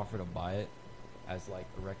is I would offer to buy it as like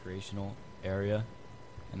a recreational area,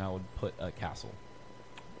 and I would put a castle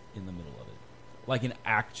in the middle of it, like an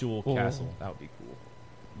actual Oh. castle. That would be cool.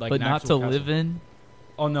 Like But an not to actual live castle. in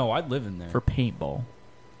Oh no, I'd live in there. for paintball.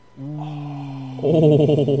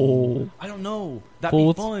 Oh, I don't know. That'd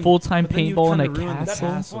be fun. Full-time But then you'd paintball in a kinda ruin the That'd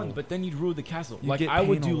castle. be fun, but then you'd ruin the castle. You Like get I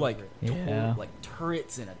would paint do all like over it. Yeah. like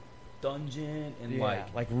turrets in a dungeon and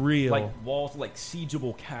like like real walls, like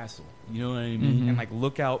siegeable castle. You know what I mean? Mhm. and like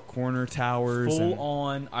lookout corner towers. Full and,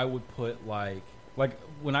 on. I would put like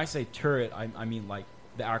when I say turret, I mean like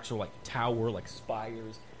the actual like tower, like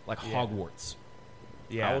spires, like Yeah. Hogwarts.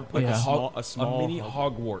 yeah, I would put Yeah. a small mini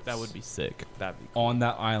Hogwarts. That would be sick. That'd be cool. on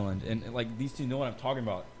that island, and like these two know what I'm talking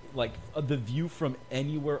about. Like the view from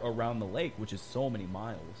anywhere around the lake, which is so many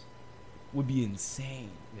miles, would be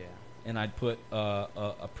insane. Yeah. And I'd put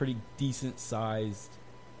a pretty decent sized,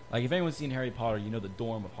 like if anyone's seen Harry Potter, you know the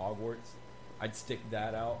dorm of Hogwarts. I'd stick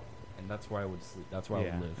that out, and that's where I would sleep. That's where I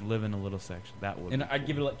would live. in a little section. That would. And be I'd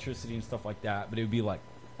give it cool. electricity and stuff like that, but it would be like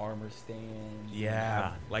armor stands.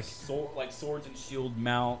 Yeah, and like- like swords and shield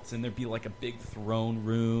mounts, and there'd be like a big throne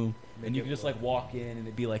room, and you could just like walk in, and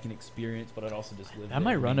it'd be like an experience. But I'd also just live. That there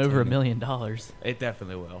might and run maintain over it. $1 million. It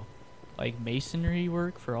definitely will. Like masonry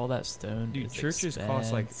work for all that stone. Dude, is churches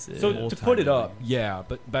cost, like, expensive. So Old to time put it up, building. yeah,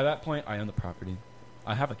 but by that point, I own the property.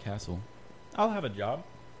 I have a castle. I'll have a job.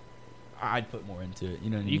 I'd put more into it.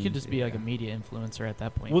 You know what I you mean? could just be like a Yeah. media influencer at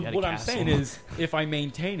that point. Well, You got a what I'm castle. saying is, if I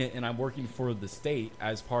maintain it and I'm working for the state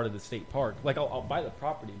as part of the state park, like I'll buy the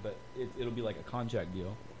property, but it'll be like a contract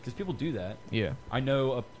deal because people do that. yeah. I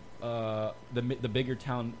know the bigger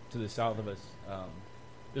town to the south of us.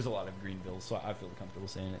 There's a lot of Greenville, so I feel comfortable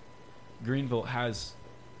saying it. Greenville has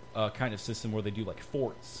a kind of system where they do like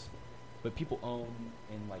forts, but people own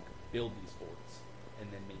and like build these forts and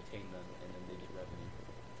then maintain them, and then they get revenue.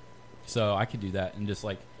 So I could do that and just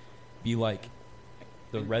like be like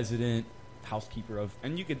the resident housekeeper of.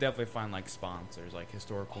 And you could definitely find like sponsors, like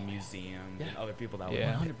historical museums and Yeah. other people that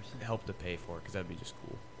Yeah. would 100%. help to pay for it, because that'd be just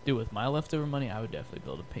cool. Dude, with my leftover money, I would definitely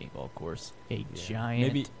build a paintball course. A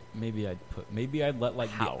giant. Maybe I'd let like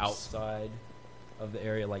House. the outside of the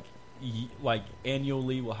area like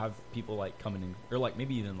annually we'll have people like coming in, or like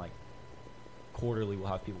maybe even like quarterly we'll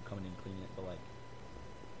have people coming in and cleaning it, but like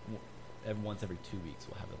once every 2 weeks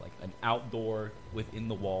we'll have it like an outdoor within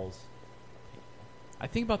the walls I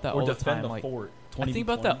think about that or all the defend time. the Like, fort. I think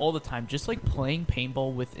about that all the time. Just like playing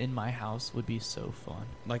paintball within my house would be so fun.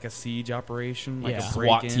 Like a siege operation, like Yeah. a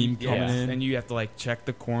SWAT break-in. team coming Yeah. in. And you have to like check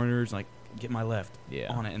the corners, like get my left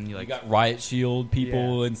Yeah. on it, and you Like like you got riot shield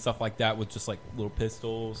people and stuff like that with just like little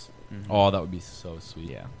pistols. Mhm. Oh, that would be so sweet.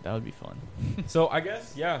 Yeah, that would be fun. So I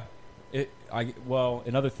guess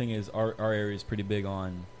another thing is our area is pretty big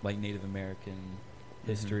on like Native American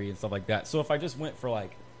history and stuff like that. So if I just went for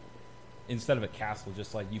like instead of a castle,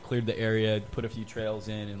 just like you cleared the area, put a few trails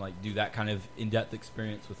in, and like do that kind of in-depth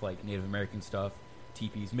experience with like Native American stuff,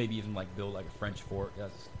 teepees, maybe even like build like a French fort.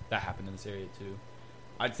 That happened in this area too.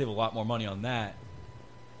 I'd save a lot more money on that,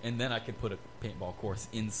 and then I could put a paintball course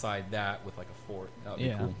inside that with like a fort. That would be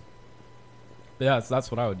cool. But yeah,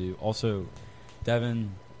 that's what I would do. Also,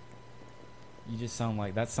 Devin, you just sounds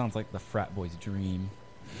like the frat boy's dream.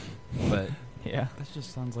 But Yeah. That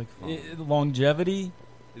just sounds like fun. longevity,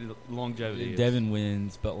 Longevity. Devin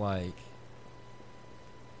wins, but like,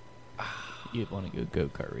 You'd want to go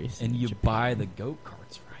go-kart racing. and in you Japan. buy the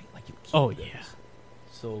go-karts, right? Like you keep Oh, those. yeah.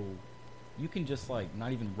 So you can just like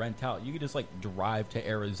not even rent out. You could just like drive to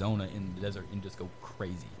Arizona in the desert and just go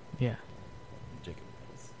crazy. Yeah. Jacob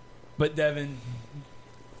wins. But Devin,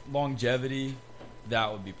 longevity,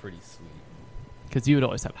 that would be pretty sweet. Because you would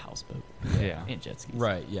always have a houseboat Yeah. and jet skis.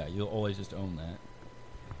 Right, yeah, you'll always just own that.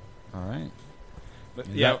 All right. But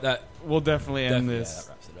And yeah, that we'll definitely end definitely, this that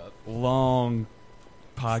wraps it up. long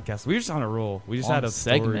podcast. We were just on a roll. We just Long had a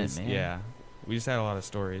segment, stories. man. Yeah. We just had a lot of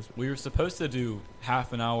stories. We were supposed to do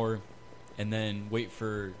half an hour and then wait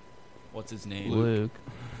for, what's his name? Luke.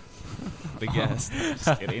 The guest.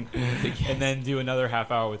 Just kidding. And then do another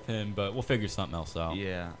half hour with him, but we'll figure something else out.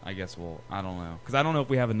 Yeah, I guess I don't know. Because I don't know if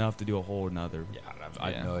we have enough to do a whole another. Yeah,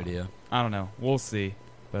 I have no idea. I don't know. We'll see.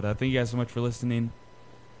 But thank you guys so much for listening.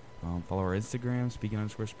 Follow our Instagram,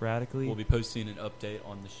 speaking_sporadically. We'll be posting an update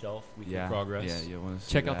on the shelf, weekly progress. Yeah, you want to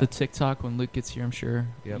Check out the TikTok when Luke gets here, I'm sure.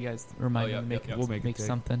 Yep. You guys remind me yep, to make, yep. We'll make it tick.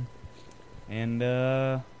 something. And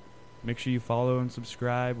make sure you follow and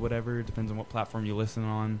subscribe, whatever. It depends on what platform you listen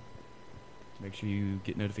on. Make sure you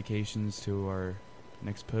get notifications to our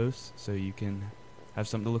next post so you can have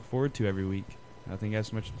something to look forward to every week. Thank you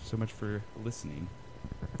guys so much for listening.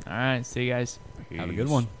 All right. See you guys. Have a good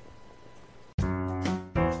one.